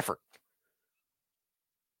 show some effort.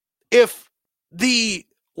 If the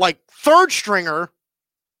third stringer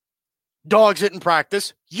dogs it in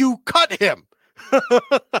practice, you cut him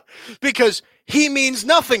because he means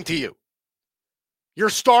nothing to you. Your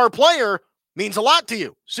star player means a lot to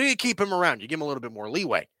you, so you keep him around. You give him a little bit more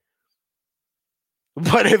leeway.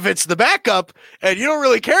 But if it's the backup and you don't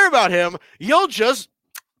really care about him, you'll just,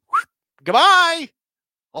 goodbye.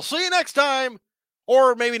 I'll see you next time.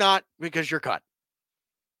 Or maybe not, because you're cut.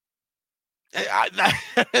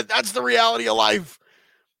 That's the reality of life.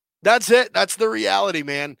 That's it. That's the reality,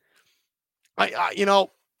 man. I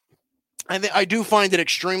do find it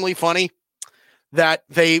extremely funny that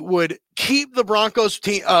they would keep the Broncos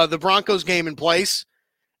game in place,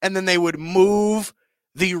 and then they would move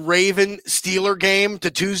the Raven Steeler game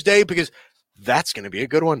to Tuesday because that's going to be a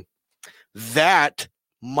good one. That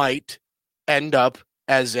might end up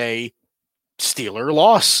as a Steeler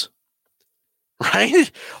loss,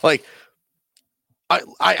 right? Like,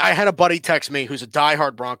 I had a buddy text me who's a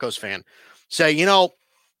diehard Broncos fan say,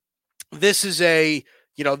 this is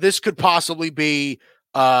this could possibly be,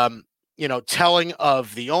 telling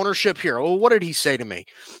of the ownership here. Well, what did he say to me?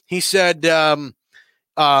 He said,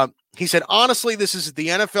 honestly, this is the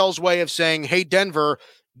NFL's way of saying, hey, Denver,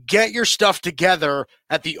 get your stuff together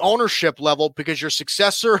at the ownership level because your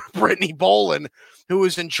successor, Brittany Bolin, who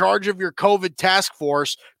is in charge of your COVID task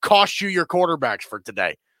force, cost you your quarterbacks for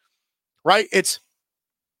today. Right? It's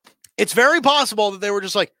very possible that they were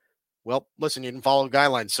just like, well, listen, you didn't follow the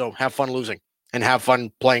guidelines, so have fun losing and have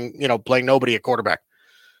fun playing nobody at quarterback.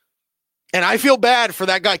 And I feel bad for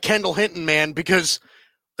that guy, Kendall Hinton, man, because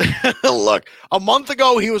look, a month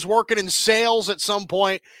ago, he was working in sales at some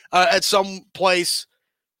point, at some place.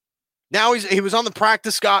 Now he was on the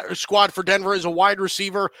practice squad for Denver as a wide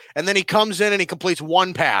receiver, and then he comes in and he completes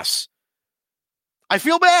one pass. I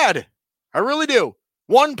feel bad. I really do.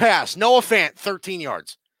 One pass, Noah Fant, 13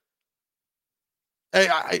 yards.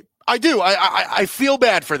 I do. I feel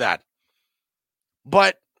bad for that.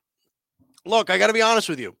 But look, I got to be honest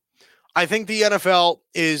with you. I think the NFL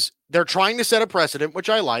they're trying to set a precedent, which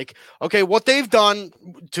I like. Okay, what they've done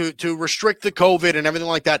to restrict the COVID and everything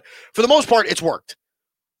like that, for the most part, it's worked,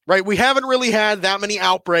 right? We haven't really had that many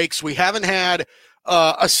outbreaks. We haven't had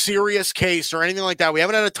a serious case or anything like that. We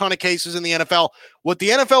haven't had a ton of cases in the NFL. What the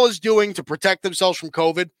NFL is doing to protect themselves from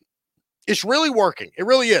COVID is really working. It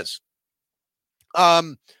really is.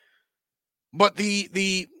 But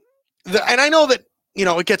the and I know that,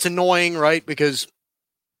 it gets annoying, right? Because,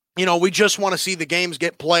 we just want to see the games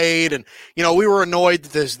get played. And, we were annoyed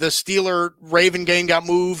that the Steeler Raven game got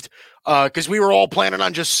moved because we were all planning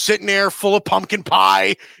on just sitting there full of pumpkin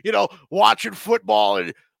pie, watching football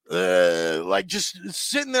and just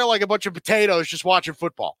sitting there like a bunch of potatoes, just watching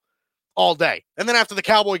football all day. And then after the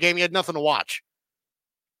Cowboy game, you had nothing to watch.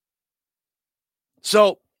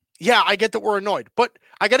 So, yeah, I get that we're annoyed, but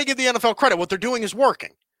I got to give the NFL credit. What they're doing is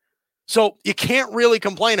working. So you can't really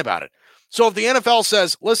complain about it. So if the NFL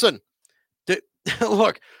says, listen,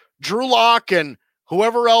 look, Drew Lock and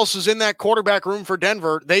whoever else is in that quarterback room for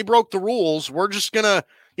Denver, they broke the rules. We're just going to,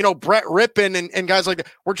 Brett Rippon and guys like that,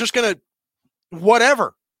 we're just going to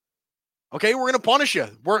whatever. Okay, we're going to punish you.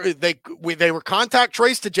 They were contact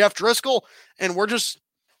traced to Jeff Driscoll, and we're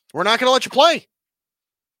not going to let you play.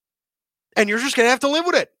 And you're just going to have to live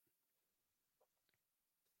with it.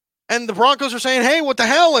 And the Broncos are saying, hey, what the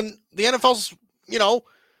hell? And the NFL's,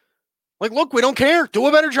 look, we don't care. Do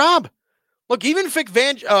a better job. Look, even Vic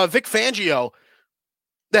Fangio,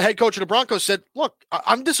 the head coach of the Broncos, said, look,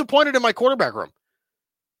 I'm disappointed in my quarterback room.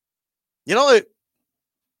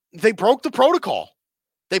 They broke the protocol.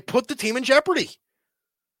 They put the team in jeopardy.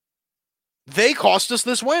 They cost us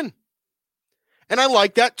this win. And I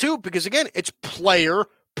like that too, because again, it's player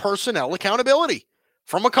personnel accountability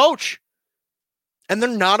from a coach. And they're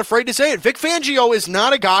not afraid to say it. Vic Fangio is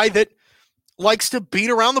not a guy that likes to beat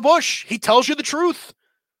around the bush. He tells you the truth.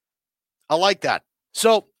 I like that.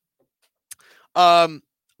 So, but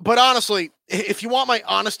honestly, if you want my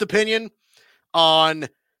honest opinion on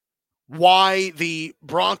why the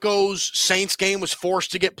Broncos-Saints game was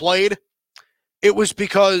forced to get played, it was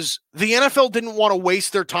because the NFL didn't want to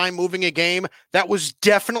waste their time moving a game that was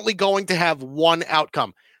definitely going to have one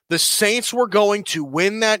outcome. The Saints were going to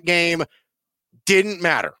win that game. Didn't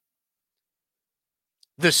matter.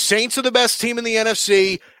 The Saints are the best team in the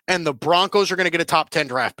NFC, and the Broncos are going to get a top 10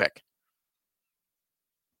 draft pick.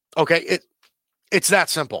 Okay, it's that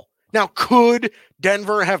simple. Now, could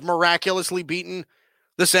Denver have miraculously beaten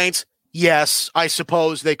the Saints? Yes, I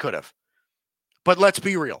suppose they could have. But let's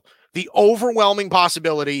be real. The overwhelming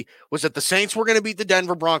possibility was that the Saints were going to beat the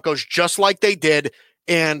Denver Broncos just like they did,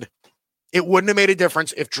 and it wouldn't have made a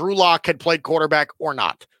difference if Drew Lock had played quarterback or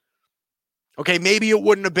not. Okay, maybe it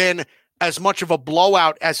wouldn't have been as much of a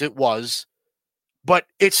blowout as it was, but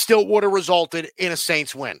it still would have resulted in a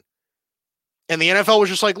Saints win. And the NFL was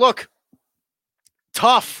just like, look,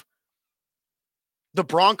 tough. The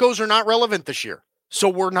Broncos are not relevant this year, so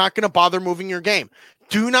we're not going to bother moving your game.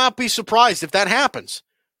 Do not be surprised if that happens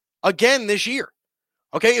again this year.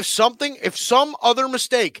 Okay, if some other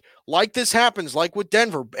mistake like this happens, like with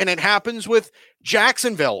Denver, and it happens with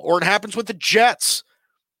Jacksonville, or it happens with the Jets,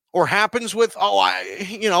 or happens with,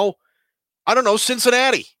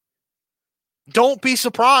 Cincinnati. Don't be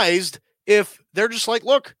surprised if they're just like,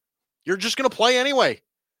 look, you're just going to play anyway.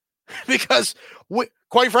 Because,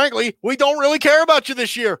 quite frankly, we don't really care about you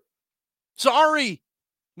this year. Sorry.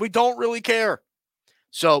 We don't really care.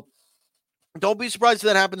 So, don't be surprised if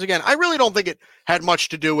that happens again. I really don't think it had much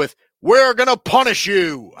to do with, we're going to punish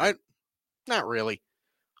you. Not really.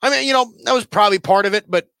 I mean, that was probably part of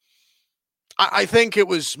it, but I think it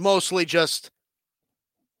was mostly just,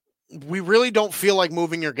 we really don't feel like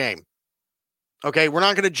moving your game. Okay, we're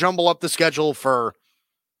not going to jumble up the schedule for,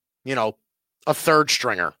 a third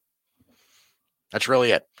stringer. That's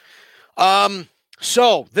really it.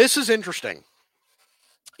 So this is interesting.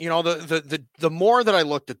 The more that I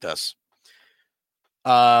looked at this,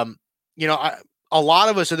 a lot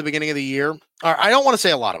of us at the beginning of the year, or I don't want to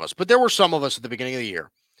say a lot of us, but there were some of us at the beginning of the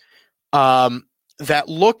year, that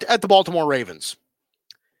looked at the Baltimore Ravens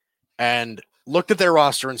and looked at their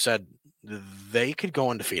roster and said they could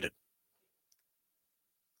go undefeated.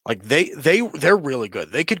 Like they're really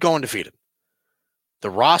good. They could go undefeated. The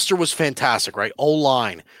roster was fantastic, right?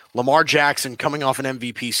 O-line, Lamar Jackson coming off an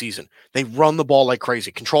MVP season. They run the ball like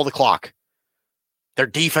crazy, control the clock. Their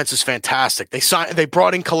defense is fantastic. They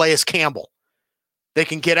brought in Calais Campbell. They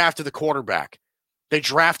can get after the quarterback. They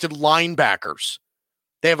drafted linebackers.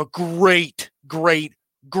 They have a great, great,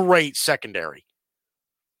 great secondary.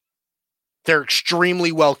 They're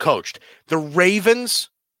extremely well coached. The Ravens,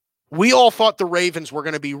 we all thought the Ravens were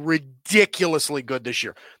going to be ridiculously good this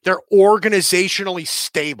year. They're organizationally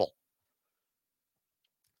stable.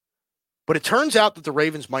 But it turns out that the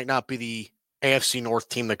Ravens might not be the AFC North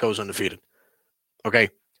team that goes undefeated. Okay?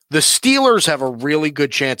 The Steelers have a really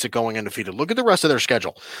good chance at going undefeated. Look at the rest of their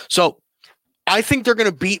schedule. So I think they're going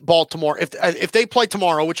to beat Baltimore. If they play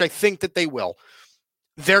tomorrow, which I think that they will,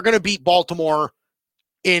 they're going to beat Baltimore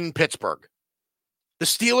in Pittsburgh. The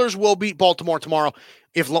Steelers will beat Baltimore tomorrow.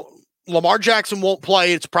 If Lamar Jackson won't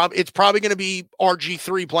play, it's probably going to be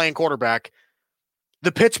RG3 playing quarterback.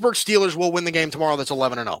 The Pittsburgh Steelers will win the game tomorrow. That's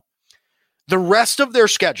 11-0. The rest of their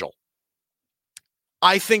schedule,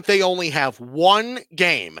 I think they only have one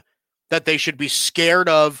game that they should be scared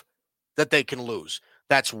of that they can lose.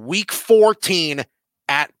 That's week 14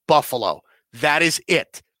 at Buffalo. That is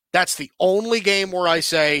it. That's the only game where I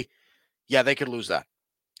say, yeah, they could lose that.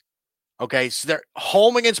 Okay, so they're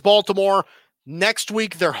home against Baltimore. Next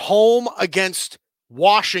week, they're home against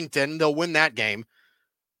Washington. They'll win that game.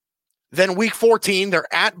 Then week 14,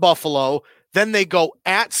 they're at Buffalo. Then they go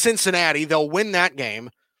at Cincinnati. They'll win that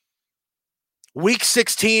game. Week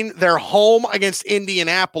 16, they're home against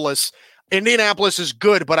Indianapolis. Indianapolis is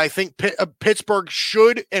good, but I think Pittsburgh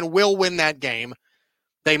should and will win that game.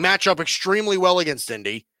 They match up extremely well against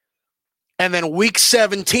Indy. And then week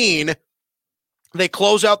 17, they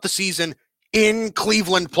close out the season in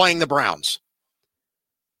Cleveland playing the Browns.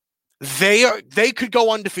 They could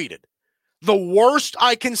go undefeated. The worst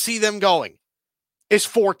I can see them going is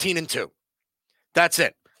 14-2. That's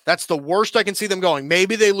it. That's the worst I can see them going.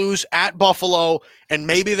 Maybe they lose at Buffalo and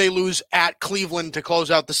maybe they lose at Cleveland to close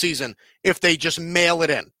out the season if they just mail it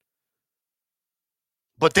in.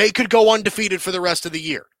 But they could go undefeated for the rest of the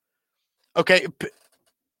year. Okay.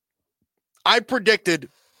 I predicted,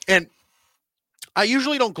 and I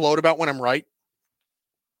usually don't gloat about when I'm right,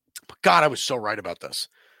 but God, I was so right about this.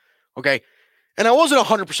 Okay. And I wasn't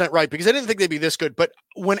 100% right because I didn't think they'd be this good. But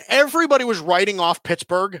when everybody was writing off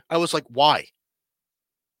Pittsburgh, I was like, why?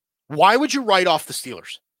 Why would you write off the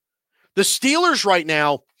Steelers? The Steelers right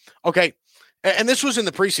now, okay, and this was in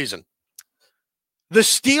the preseason. The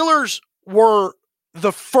Steelers were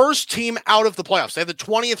the first team out of the playoffs. They had the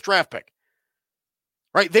 20th draft pick.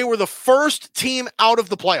 Right? They were the first team out of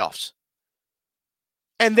the playoffs.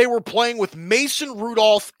 And they were playing with Mason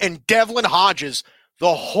Rudolph and Devlin Hodges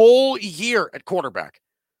the whole year at quarterback.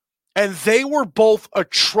 And they were both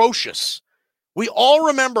atrocious. We all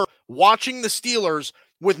remember watching the Steelers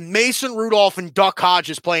with Mason Rudolph and Duck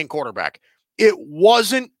Hodges playing quarterback. It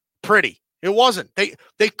wasn't pretty. It wasn't.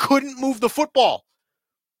 They couldn't move the football.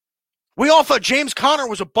 We all thought James Conner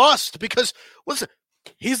was a bust because, listen,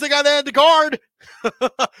 he's the guy that had the guard.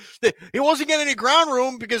 He wasn't getting any ground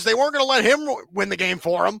room because they weren't going to let him win the game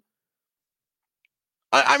for him.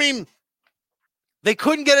 I mean, they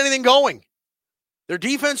couldn't get anything going. Their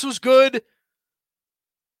defense was good,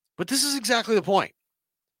 but this is exactly the point.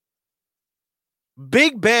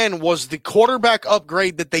 Big Ben was the quarterback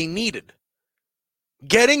upgrade that they needed.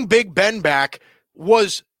 Getting Big Ben back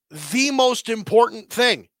was the most important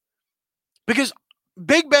thing because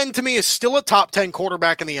Big Ben to me is still a top 10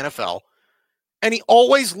 quarterback in the NFL, and he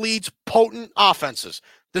always leads potent offenses.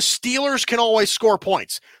 The Steelers can always score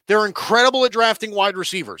points. They're incredible at drafting wide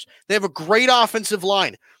receivers. They have a great offensive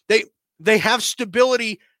line. They have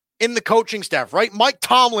stability in the coaching staff, right? Mike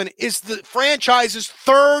Tomlin is the franchise's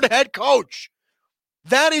third head coach.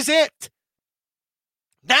 That is it.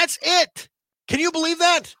 That's it. Can you believe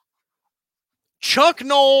that? Chuck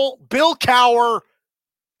Noll, Bill Cowher,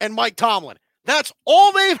 and Mike Tomlin. That's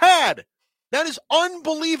all they've had. That is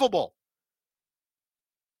unbelievable.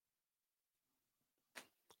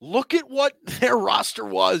 Look at what their roster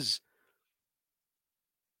was.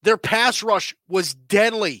 Their pass rush was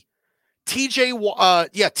deadly. TJ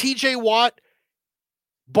Watt,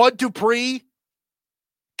 Bud Dupree,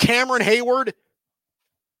 Cameron Hayward.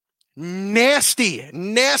 Nasty.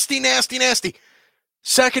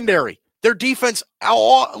 Secondary. Their defense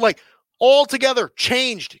altogether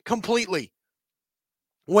changed completely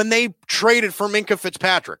when they traded for Minkah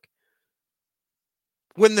Fitzpatrick.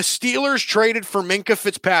 When the Steelers traded for Minkah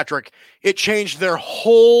Fitzpatrick, it changed their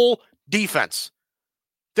whole defense.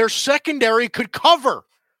 Their secondary could cover.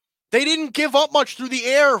 They didn't give up much through the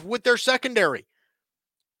air with their secondary.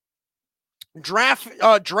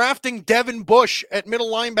 Drafting Devin Bush at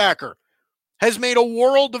middle linebacker has made a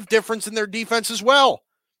world of difference in their defense as well.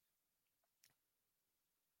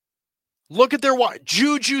 Look at their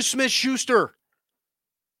Juju Smith-Schuster,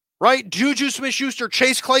 right? Juju Smith-Schuster,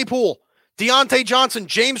 Chase Claypool, Deontay Johnson,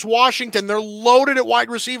 James Washington. They're loaded at wide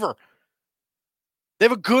receiver. They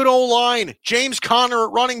have a good O-line. James Conner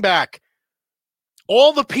at running back.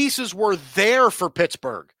 All the pieces were there for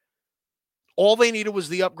Pittsburgh. All they needed was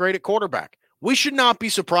the upgrade at quarterback. We should not be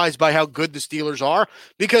surprised by how good the Steelers are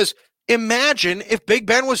because imagine if Big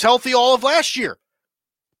Ben was healthy all of last year.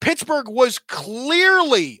 Pittsburgh was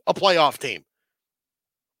clearly a playoff team.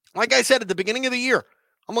 Like I said at the beginning of the year,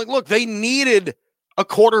 I'm like, look, they needed a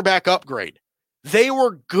quarterback upgrade. They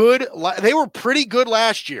were good. They were pretty good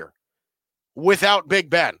last year without Big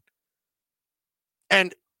Ben.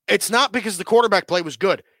 And it's not because the quarterback play was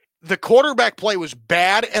good. The quarterback play was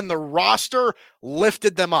bad, and the roster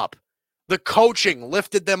lifted them up. The coaching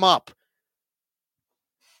lifted them up.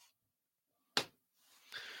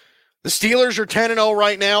 The Steelers are 10-0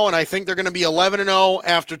 right now, and I think they're going to be 11-0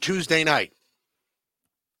 after Tuesday night.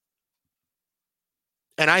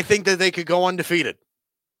 And I think that they could go undefeated.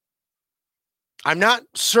 I'm not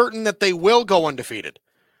certain that they will go undefeated,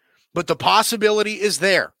 but the possibility is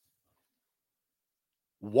there.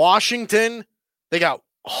 Washington, they got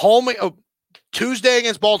home Tuesday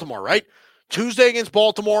against Baltimore, right? Tuesday against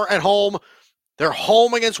Baltimore at home. They're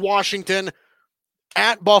home against Washington,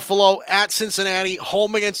 at Buffalo, at Cincinnati,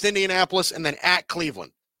 home against Indianapolis, and then at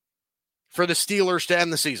Cleveland for the Steelers to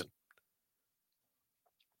end the season.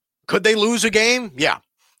 Could they lose a game? Yeah.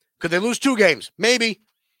 Could they lose 2 games? Maybe.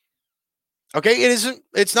 Okay,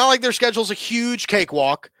 it's not like their schedule's a huge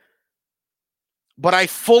cakewalk, but I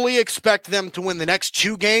fully expect them to win the next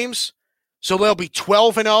 2 games. So they'll be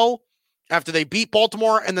 12-0 after they beat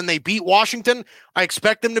Baltimore and then they beat Washington. I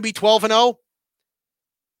expect them to be 12-0.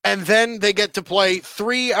 And then they get to play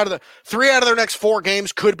 3 out of their next 4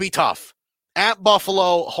 games could be tough. At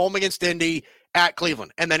Buffalo, home against Indy, at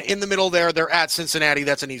Cleveland. And then in the middle there, they're at Cincinnati.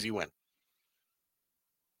 That's an easy win.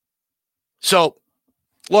 So,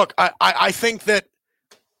 look, I think that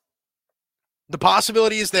the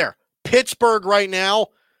possibility is there. Pittsburgh right now,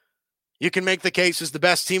 you can make the case is the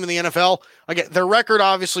best team in the NFL. Again, their record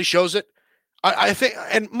obviously shows it. I think,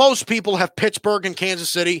 and most people have Pittsburgh and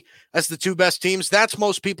Kansas City as the 2 best teams. That's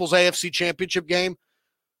most people's AFC championship game.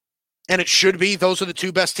 And it should be. Those are the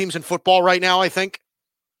 2 best teams in football right now, I think.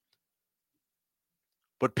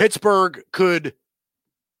 But Pittsburgh could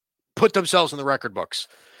put themselves in the record books.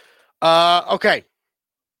 Okay.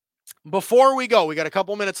 Before we go, we got a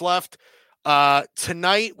couple minutes left.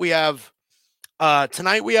 Tonight we have a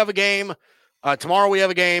game. Tomorrow we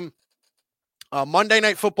have a game. Monday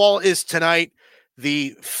Night Football is tonight.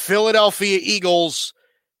 The Philadelphia Eagles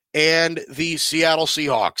and the Seattle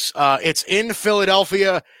Seahawks. It's in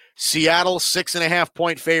Philadelphia. Seattle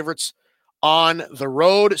 6.5-point favorites on the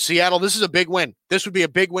road. Seattle, this is a big win. This would be a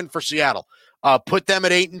big win for Seattle. put them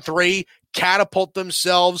at 8-3, catapult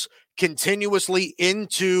themselves continuously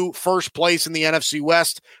into first place in the NFC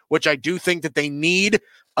West, which I do think that they need.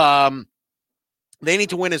 They need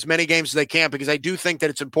to win as many games as they can, because I do think that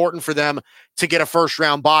it's important for them to get a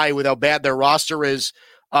first-round bye with how bad their roster is.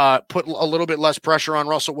 Put a little bit less pressure on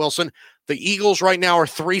Russell Wilson. The Eagles right now are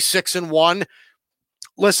 3-6-1.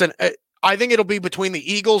 Listen, I think it'll be between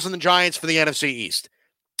the Eagles and the Giants for the NFC East.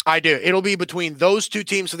 I do. It'll be between those two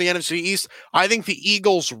teams for the NFC East. I think the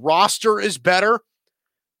Eagles roster is better.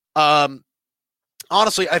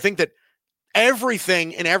 Honestly, I think that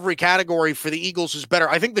everything in every category for the Eagles is better.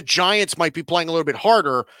 I think the Giants might be playing a little bit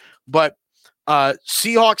harder, but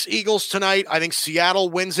Seahawks, Eagles tonight. I think Seattle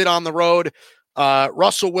wins it on the road.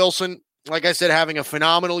 Russell Wilson, like I said, having a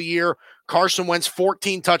phenomenal year. Carson Wentz,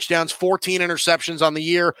 14 touchdowns, 14 interceptions on the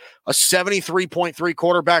year, a 73.3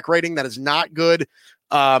 quarterback rating. That is not good.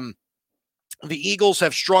 The Eagles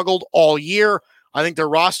have struggled all year. I think their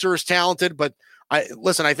roster is talented, but I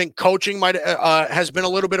think coaching has been a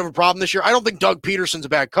little bit of a problem this year. I don't think Doug Peterson's a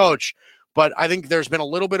bad coach, but I think there's been a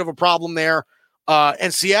little bit of a problem there.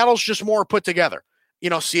 And Seattle's just more put together.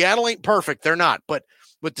 Seattle ain't perfect. They're not. But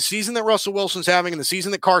with the season that Russell Wilson's having and the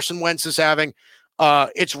season that Carson Wentz is having,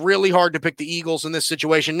 it's really hard to pick the Eagles in this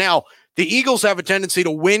situation. Now, the Eagles have a tendency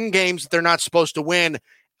to win games that they're not supposed to win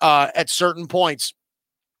at certain points.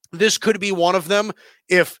 This could be one of them.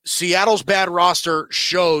 If Seattle's bad roster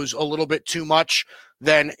shows a little bit too much,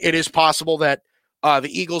 then it is possible that the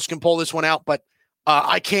Eagles can pull this one out. But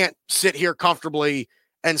I can't sit here comfortably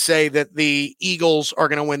and say that the Eagles are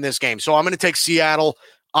going to win this game. So I'm going to take Seattle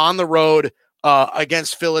on the road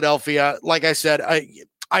against Philadelphia. Like I said,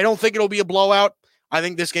 I don't think it'll be a blowout. I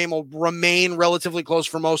think this game will remain relatively close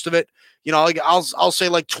for most of it. I'll say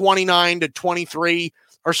like 29-23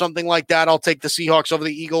 or something like that. I'll take the Seahawks over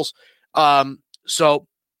the Eagles. So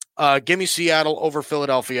give me Seattle over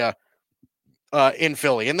Philadelphia in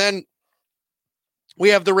Philly. And then we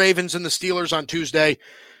have the Ravens and the Steelers on Tuesday.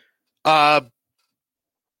 The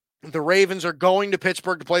Ravens are going to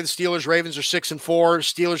Pittsburgh to play the Steelers. Ravens are 6-4.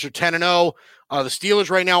 Steelers are 10-0. The Steelers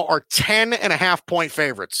right now are 10.5-point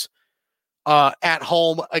favorites at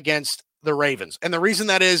home against the Ravens. And the reason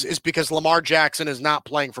that is because Lamar Jackson is not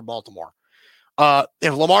playing for Baltimore.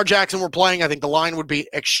 If Lamar Jackson were playing, I think the line would be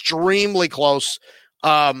extremely close.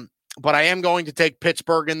 But I am going to take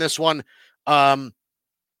Pittsburgh in this one.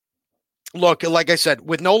 Look, like I said,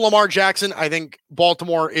 with no Lamar Jackson, I think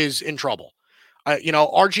Baltimore is in trouble.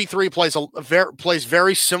 RG3 plays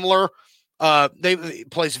very similar.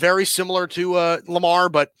 Plays very similar to Lamar,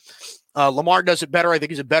 but Lamar does it better. I think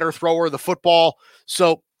he's a better thrower of the football.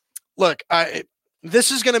 So, look, this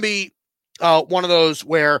is going to be one of those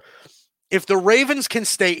where if the Ravens can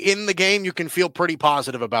stay in the game, you can feel pretty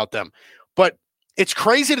positive about them. But it's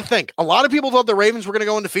crazy to think. A lot of people thought the Ravens were going to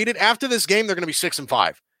go undefeated. After this game, they're going to be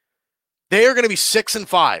 6-5. They are going to be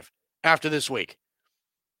 6-5 after this week.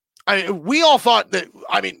 We all thought that,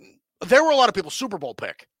 there were a lot of people Super Bowl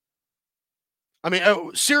pick.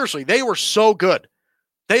 Seriously, they were so good.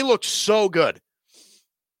 They looked so good.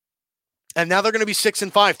 And now they're going to be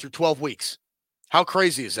 6-5 through 12 weeks. How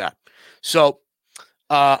crazy is that? So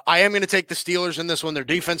I am going to take the Steelers in this one. Their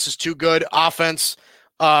defense is too good. Offense,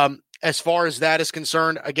 as far as that is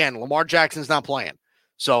concerned, again, Lamar Jackson's not playing.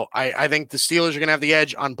 So I think the Steelers are going to have the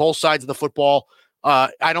edge on both sides of the football.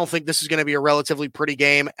 I don't think this is going to be a relatively pretty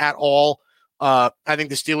game at all. I think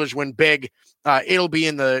the Steelers win big. It'll be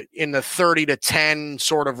in the 30-10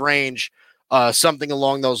 sort of range, something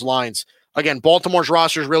along those lines. Again, Baltimore's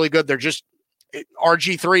roster is really good.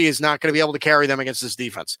 RG3 is not going to be able to carry them against this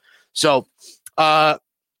defense. So, but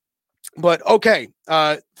okay.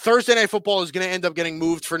 Thursday Night Football is going to end up getting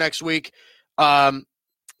moved for next week.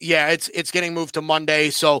 It's getting moved to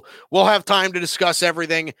Monday. So we'll have time to discuss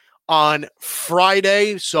everything on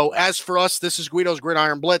Friday. So as for us, this is Guido's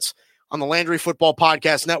Gridiron Blitz on the Landry Football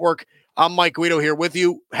Podcast Network. I'm Mike Guido here with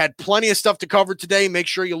you. Had plenty of stuff to cover today. Make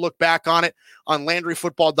sure you look back on it on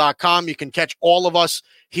LandryFootball.com. You can catch all of us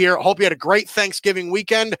here. Hope you had a great Thanksgiving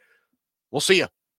weekend. We'll see you.